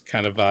 70s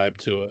kind of vibe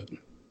to it.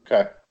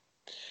 Okay.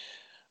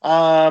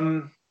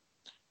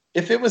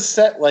 If it was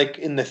set like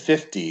in the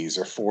 50s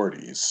or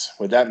 40s,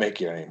 would that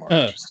make you any more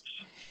interested?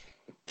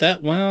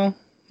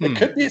 It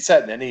could be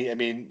set in any. I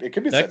mean, it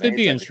could be set in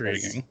any time.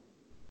 Intriguing.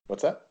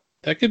 What's that?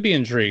 That could be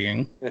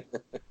intriguing.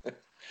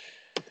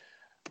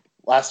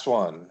 Last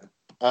one.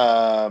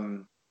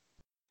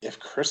 If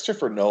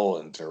Christopher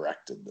Nolan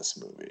directed this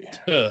movie,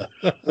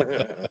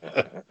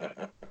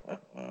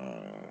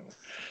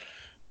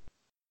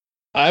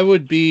 I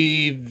would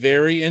be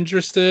very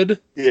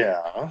interested.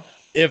 Yeah.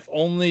 If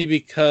only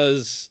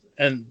because,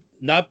 and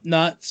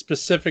not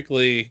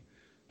specifically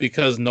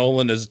because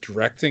Nolan is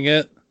directing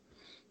it,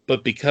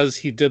 but because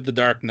he did The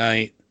Dark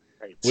Knight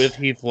with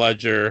Heath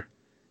Ledger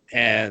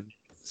and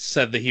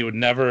said that he would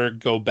never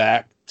go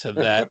back to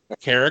that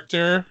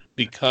character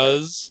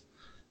because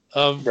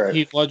of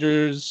Heath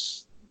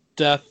Ledger's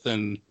death,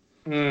 and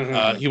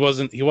he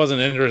wasn't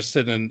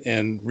interested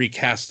in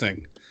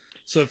recasting.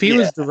 So if he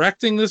was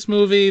directing this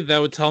movie, that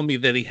would tell me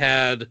that he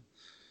had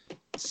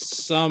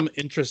some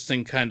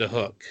interesting kind of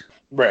hook,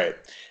 right?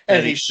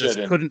 And he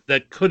shouldn't.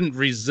 Couldn't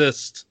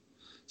resist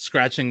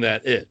scratching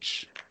that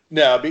itch.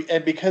 No,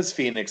 and because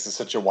Phoenix is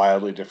such a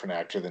wildly different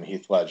actor than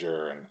Heath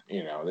Ledger,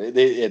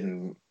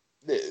 and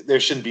there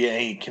shouldn't be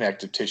any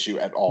connective tissue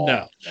at all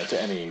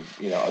to any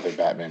other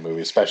Batman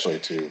movie, especially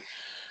to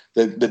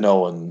the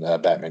Nolan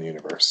Batman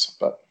universe.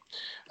 But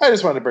I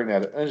just wanted to bring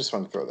that. I just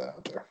wanted to throw that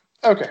out there.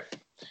 Okay,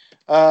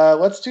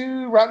 let's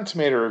do Rotten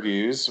Tomato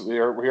reviews. We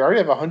already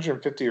have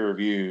 150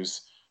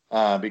 reviews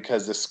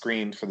because this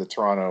screened for the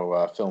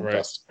Toronto Film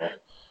Festival.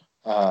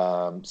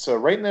 So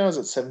right now is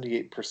at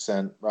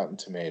 78% Rotten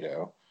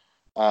Tomato.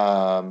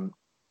 I'll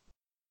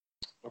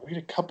read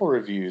a couple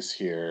reviews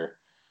here.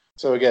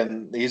 So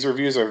again, these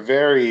reviews are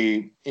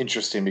very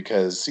interesting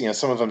because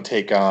some of them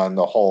take on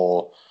the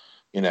whole,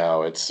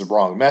 it's the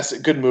wrong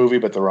message, good movie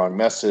but the wrong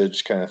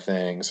message kind of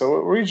thing. So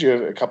we'll read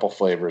you a couple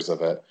flavors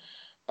of it.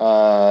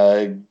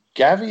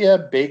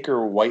 Gavia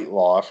Baker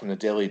Whitelaw from the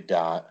Daily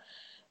Dot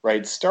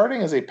writes,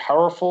 starting as a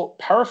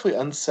powerfully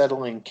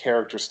unsettling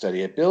character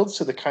study, it builds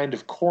to the kind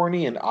of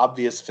corny and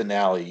obvious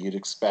finale you'd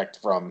expect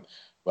from,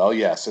 well,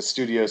 yes, a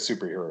studio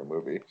superhero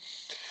movie.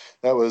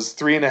 That was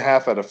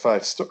 3.5 out of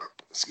 5 stars.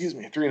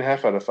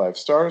 3.5 out of 5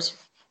 stars.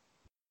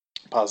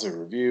 Positive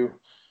review.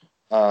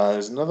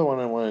 There's another one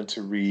I wanted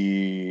to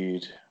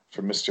read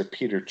from Mr.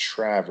 Peter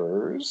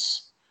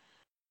Travers.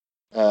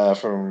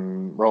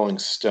 from Rolling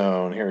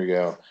Stone. Here we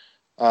go.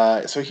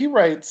 So he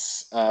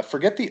writes,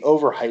 forget the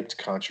overhyped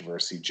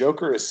controversy.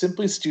 Joker is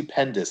simply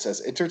stupendous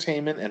as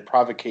entertainment and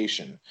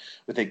provocation,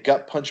 with a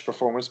gut punch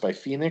performance by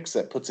Phoenix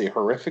that puts a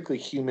horrifically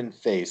human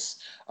face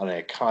on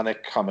an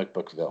iconic comic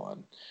book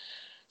villain.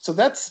 So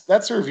that's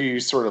a review you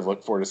sort of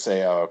look for to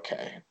say, oh,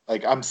 okay,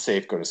 like I'm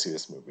safe. Go to see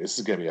this movie. This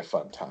is going to be a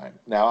fun time.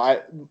 Now,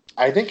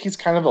 I think he's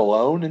kind of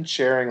alone in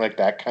sharing like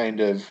that kind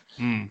of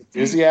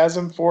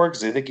enthusiasm for it,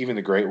 because I think even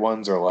the great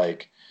ones are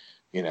like,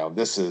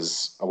 this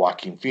is a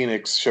Joaquin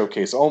Phoenix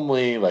showcase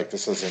only. Like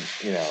this isn't,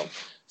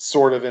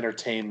 sort of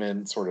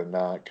entertainment, sort of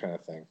not kind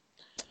of thing.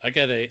 I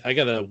got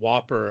a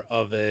whopper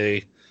of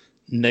a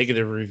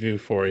negative review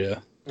for you.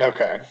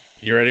 Okay.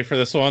 You ready for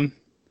this one?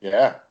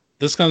 Yeah.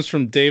 This comes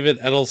from David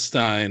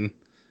Edelstein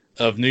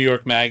of New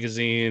York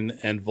Magazine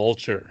and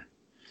Vulture.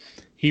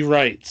 He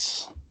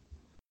writes,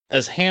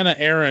 as Hannah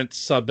Arendt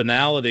saw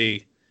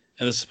banality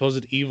and the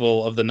supposed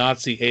evil of the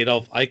Nazi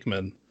Adolf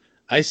Eichmann,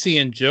 I see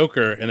in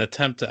Joker an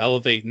attempt to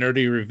elevate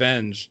nerdy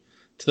revenge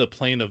to the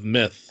plane of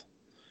myth.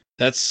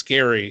 That's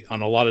scary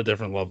on a lot of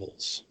different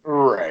levels.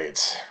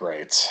 Right.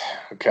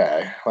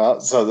 Okay.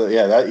 Well, so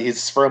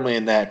he's firmly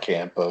in that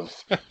camp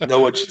of no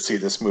one should see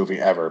this movie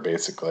ever,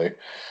 basically.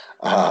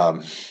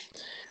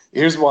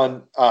 Here's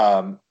one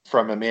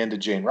from Amanda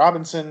Jane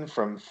Robinson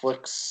from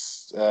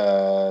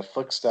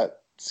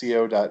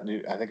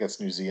Flix.co.new. I think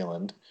that's New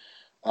Zealand.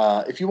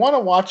 If you want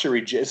to watch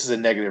this is a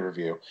negative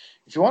review.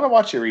 If you want to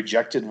watch a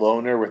rejected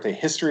loner with a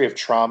history of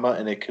trauma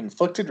and a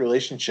conflicted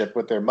relationship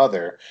with their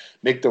mother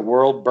make the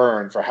world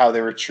burn for how they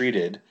were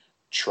treated,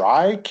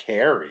 try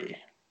Carrie.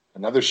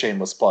 Another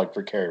shameless plug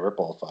for Carrie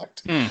Ripple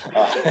Effect.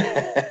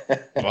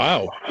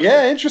 Wow.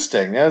 Yeah,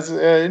 interesting. That's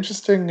an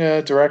interesting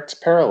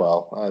direct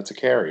parallel to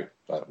Carrie.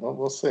 But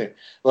we'll see.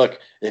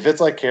 Look, if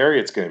it's like Carrie,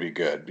 it's going to be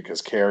good because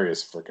Carrie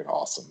is freaking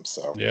awesome.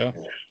 So yeah.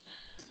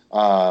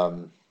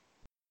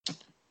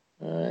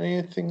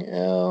 Anything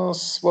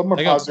else? One more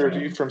positive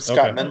review from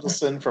Scott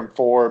Mendelson from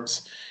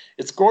Forbes.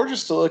 It's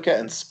gorgeous to look at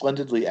and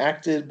splendidly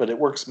acted, but it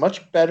works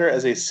much better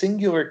as a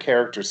singular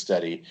character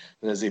study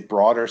than as a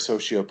broader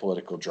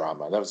socio-political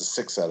drama. That was a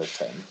 6 out of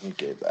 10. He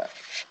gave that.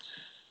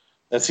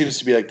 That seems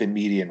to be like the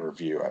median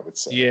review, I would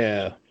say.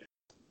 Yeah.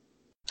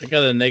 I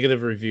got a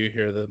negative review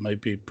here that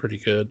might be pretty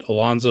good.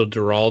 Alonzo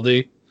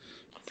Duralde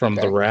from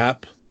The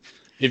Wrap.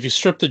 If you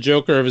strip the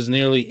Joker of his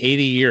nearly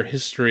 80-year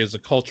history as a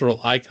cultural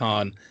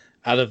icon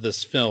out of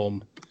this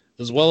film,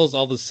 as well as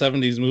all the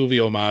 70s movie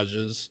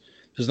homages,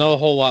 there's not a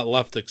whole lot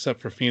left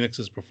except for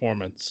Phoenix's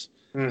performance.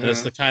 And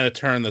it's the kind of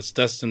turn that's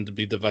destined to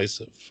be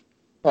divisive.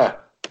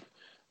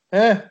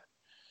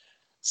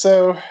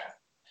 So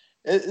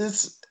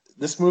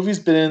this movie's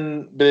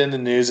been in the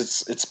news.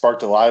 It's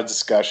sparked a lot of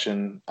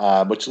discussion,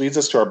 which leads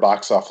us to our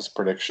box office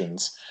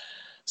predictions.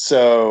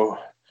 So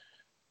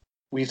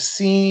we've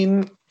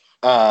seen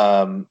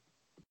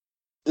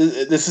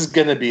this is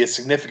going to be a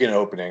significant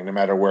opening, no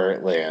matter where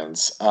it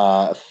lands.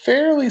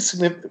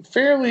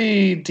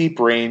 Fairly deep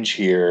range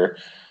here.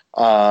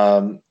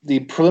 The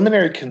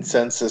preliminary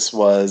consensus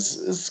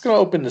was it's going to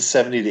open to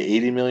 $70 to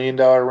 $80 million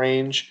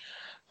range.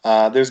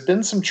 There's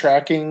been some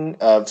tracking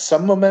of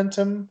some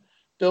momentum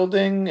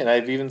building, and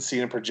I've even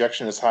seen a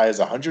projection as high as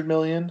 100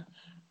 million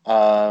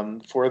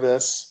for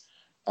this.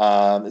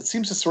 It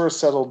seems to sort of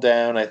settle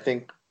down. I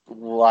think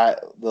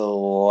the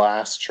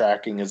last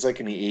tracking is like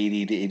in the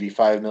 80 to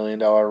 $85 million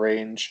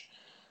range.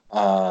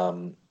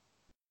 I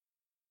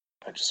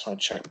just want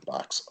to check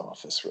box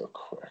office real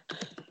quick.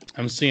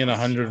 I'm seeing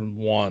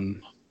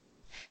 101.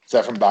 Is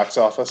that from box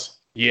office?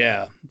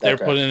 Yeah, they're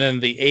putting in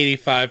the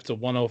 85 to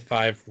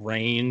 105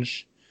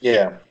 range.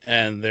 Yeah,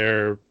 and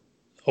their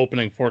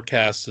opening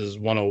forecast is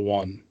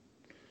 101,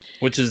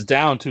 which is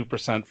down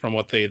 2% from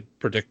what they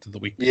predicted the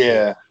week before.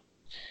 Yeah.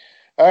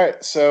 All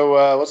right,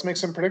 so let's make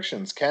some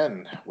predictions.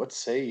 Ken, what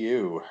say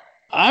you?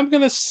 I'm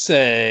going to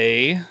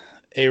say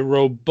a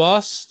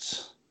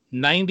robust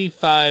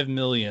 95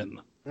 million.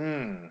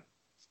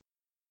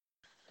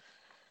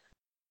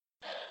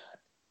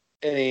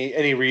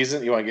 Any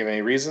reason? You want to give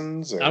any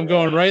reasons? Or? I'm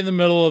going right in the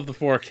middle of the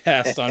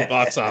forecast on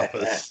box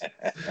office.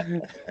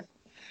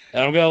 And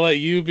I'm gonna let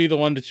you be the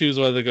one to choose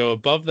whether to go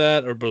above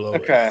that or below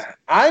it. Okay,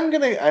 I'm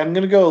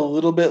gonna go a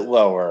little bit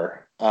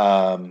lower.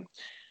 I'm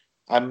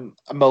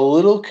a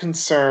little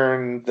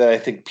concerned that I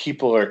think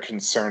people are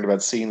concerned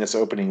about seeing this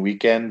opening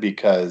weekend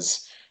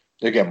because,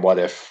 again, what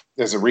if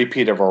there's a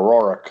repeat of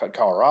Aurora,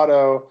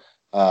 Colorado?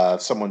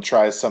 Someone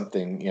tries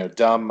something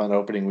dumb on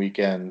opening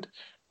weekend.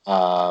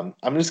 I'm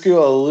just gonna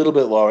go a little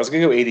bit lower. I was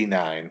gonna go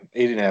 89.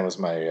 89 was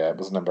my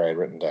was the number I had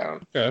written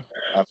down for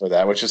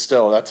that, which is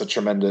still that's a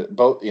tremendous.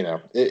 Both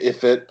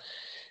if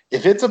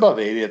it's above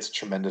 80, it's a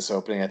tremendous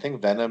opening. I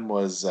think Venom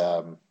was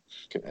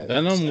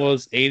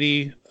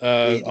 80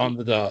 on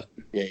the dot.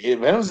 Yeah,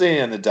 Venom's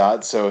 80 on the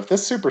dot. So if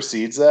this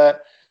supersedes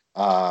that,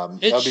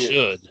 it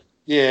should.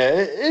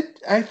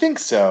 I think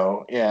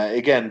so. Yeah,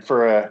 again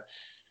for a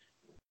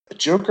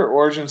Joker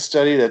origin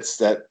study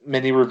that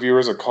many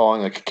reviewers are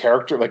calling like a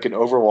character, like an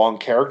overlong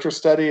character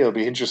study. It'll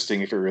be interesting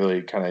if it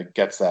really kind of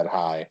gets that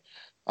high.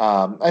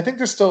 I think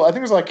there's a lot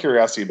of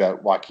curiosity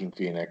about Joaquin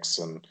Phoenix,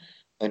 and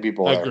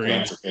people are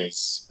going to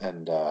face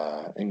and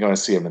going to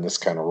see him in this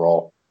kind of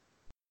role.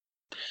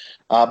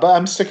 But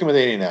I'm sticking with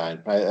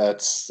 89.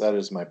 That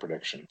is my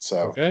prediction.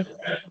 So, okay.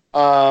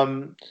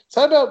 So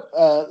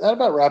that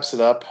about wraps it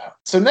up.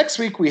 So next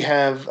week we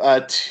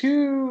have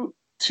two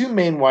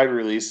main wide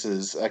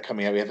releases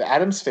coming out. We have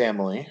Addams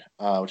Family,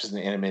 which is an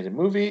animated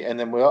movie, and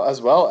then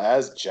as well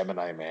as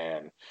Gemini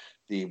Man,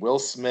 the Will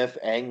Smith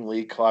Ang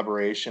Lee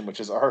collaboration, which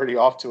is already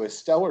off to a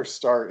stellar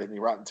start in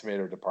the Rotten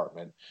Tomato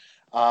department.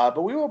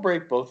 But we will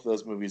break both of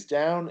those movies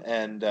down,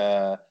 and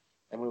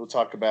we will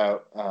talk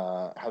about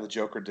how the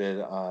Joker did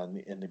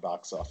in the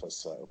box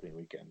office opening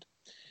weekend.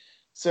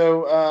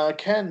 So,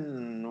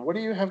 Ken, what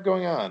do you have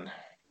going on?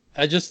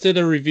 I just did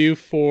a review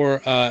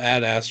for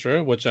Ad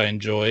Astra, which I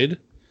enjoyed.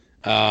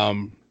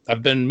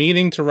 I've been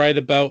meaning to write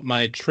about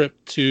my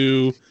trip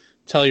to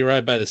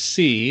Telluride by the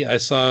Sea. I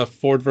saw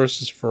Ford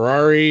versus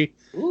Ferrari,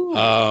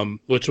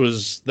 which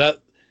was that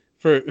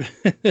for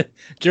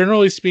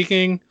generally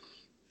speaking.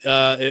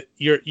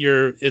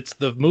 It's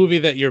the movie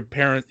that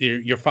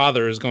your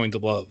father is going to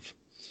love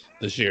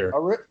this year.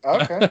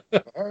 Okay.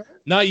 All right.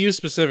 Not you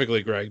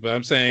specifically, Greg, but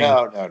I'm saying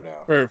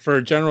no. For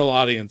a general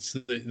audience,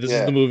 this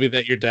is the movie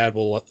that your dad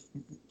will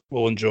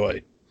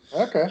enjoy.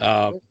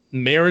 Okay.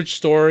 Marriage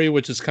Story,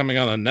 which is coming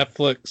out on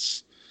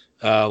Netflix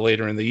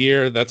later in the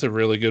year. That's a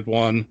really good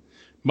one.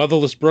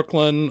 Motherless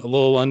Brooklyn, a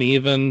little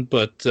uneven,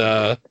 but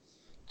sleep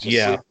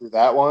through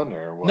that one,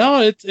 or what?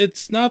 No,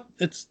 it's not.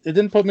 It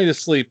didn't put me to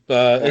sleep.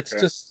 It's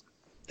just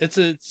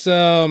it's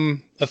a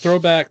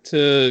throwback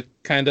to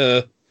kind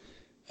of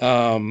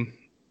the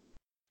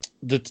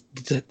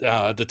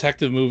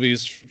detective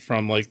movies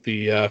from like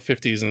the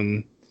 50s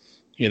and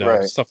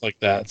stuff like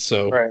that.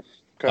 So,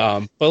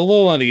 but a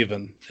little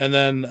uneven. And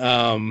then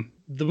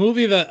the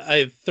movie that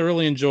I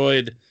thoroughly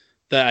enjoyed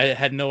that I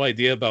had no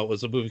idea about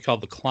was a movie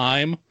called The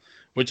Climb,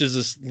 which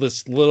is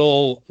this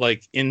little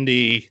like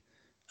indie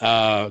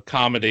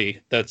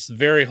comedy that's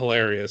very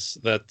hilarious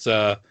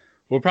that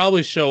will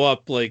probably show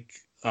up like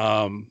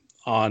on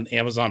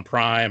Amazon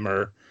Prime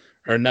or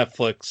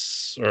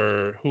Netflix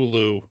or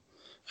Hulu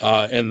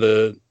in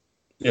the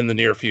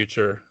near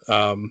future.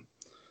 And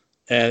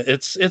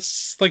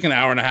it's like an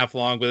hour and a half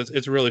long, but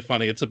it's really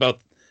funny. It's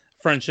about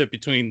friendship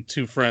between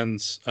two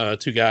friends,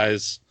 two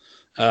guys,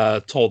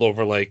 told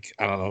over like,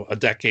 I don't know, a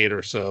decade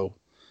or so,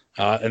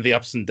 and the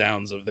ups and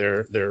downs of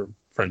their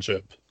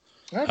friendship.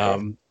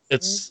 Okay.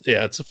 It's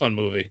a fun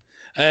movie.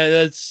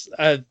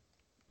 I've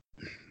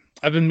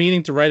been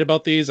meaning to write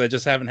about these. I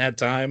just haven't had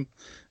time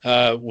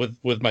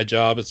with my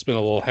job. It's been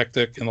a little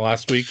hectic in the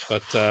last week,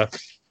 but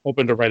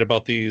hoping to write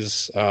about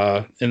these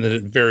in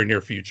the very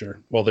near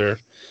future.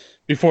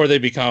 Before they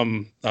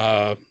become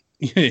kind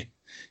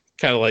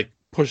of like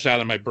pushed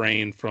out of my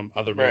brain from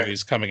other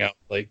movies coming out,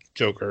 like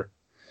Joker.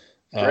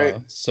 Great.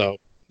 So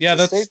yeah,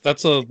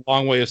 that's a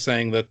long way of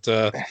saying that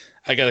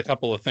I got a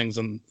couple of things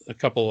on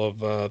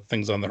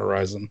the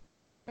horizon.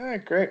 All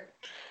right, great.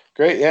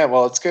 Yeah,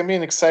 well, it's going to be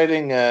an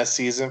exciting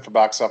season for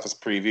box office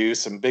previews.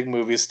 Some big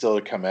movies still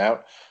to come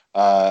out.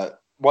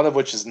 One of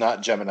which is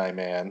not Gemini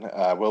Man.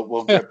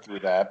 We'll get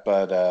through that,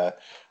 but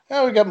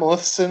we got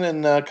Maleficent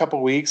in a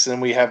couple weeks, and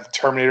we have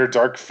Terminator: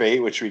 Dark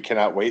Fate, which we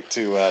cannot wait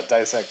to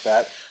dissect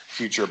that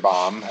future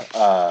bomb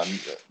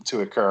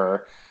to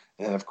occur.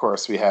 And of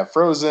course, we have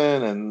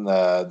Frozen and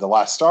the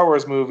last Star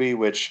Wars movie,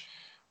 which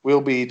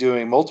we'll be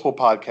doing multiple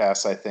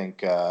podcasts, I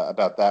think,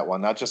 about that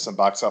one. Not just some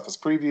box office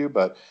preview,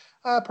 but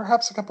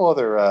perhaps a couple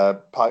other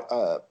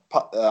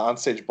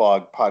Onstage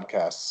Blog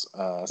podcasts.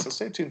 So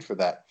stay tuned for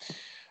that.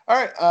 All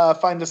right,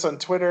 find us on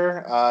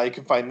Twitter. You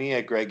can find me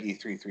at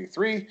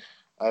GregE333.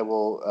 I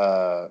will,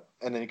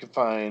 and then you can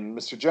find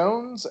Mr.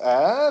 Jones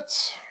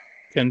at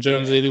Ken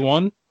Jones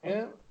 81.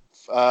 Yeah.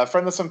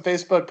 Friend us on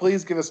Facebook.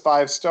 Please give us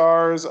 5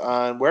 stars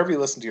on wherever you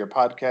listen to your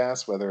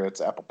podcast, whether it's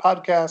Apple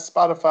Podcasts,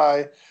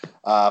 Spotify.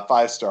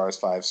 5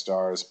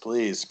 stars.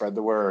 Please spread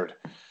the word.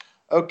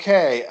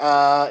 Okay.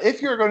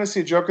 If you're going to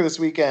see Joker this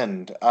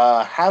weekend,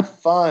 have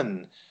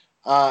fun.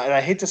 And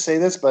I hate to say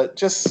this, but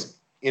just,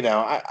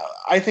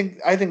 I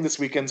think this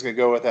weekend's going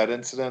to go without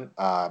incident.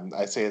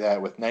 I say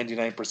that with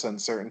 99%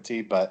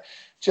 certainty, but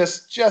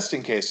just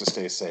in case, just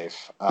stay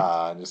safe.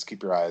 And just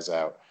keep your eyes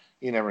out.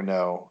 You never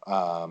know.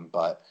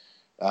 But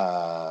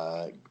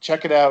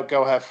check it out.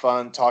 Go have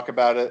fun. Talk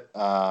about it.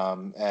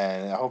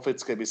 And hopefully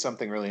it's going to be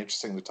something really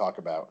interesting to talk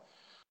about.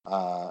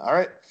 All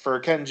right. For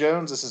Ken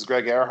Jones, this is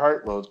Greg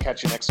Earhart. We'll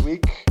catch you next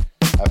week.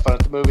 Have fun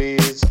at the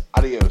movies.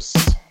 Adios.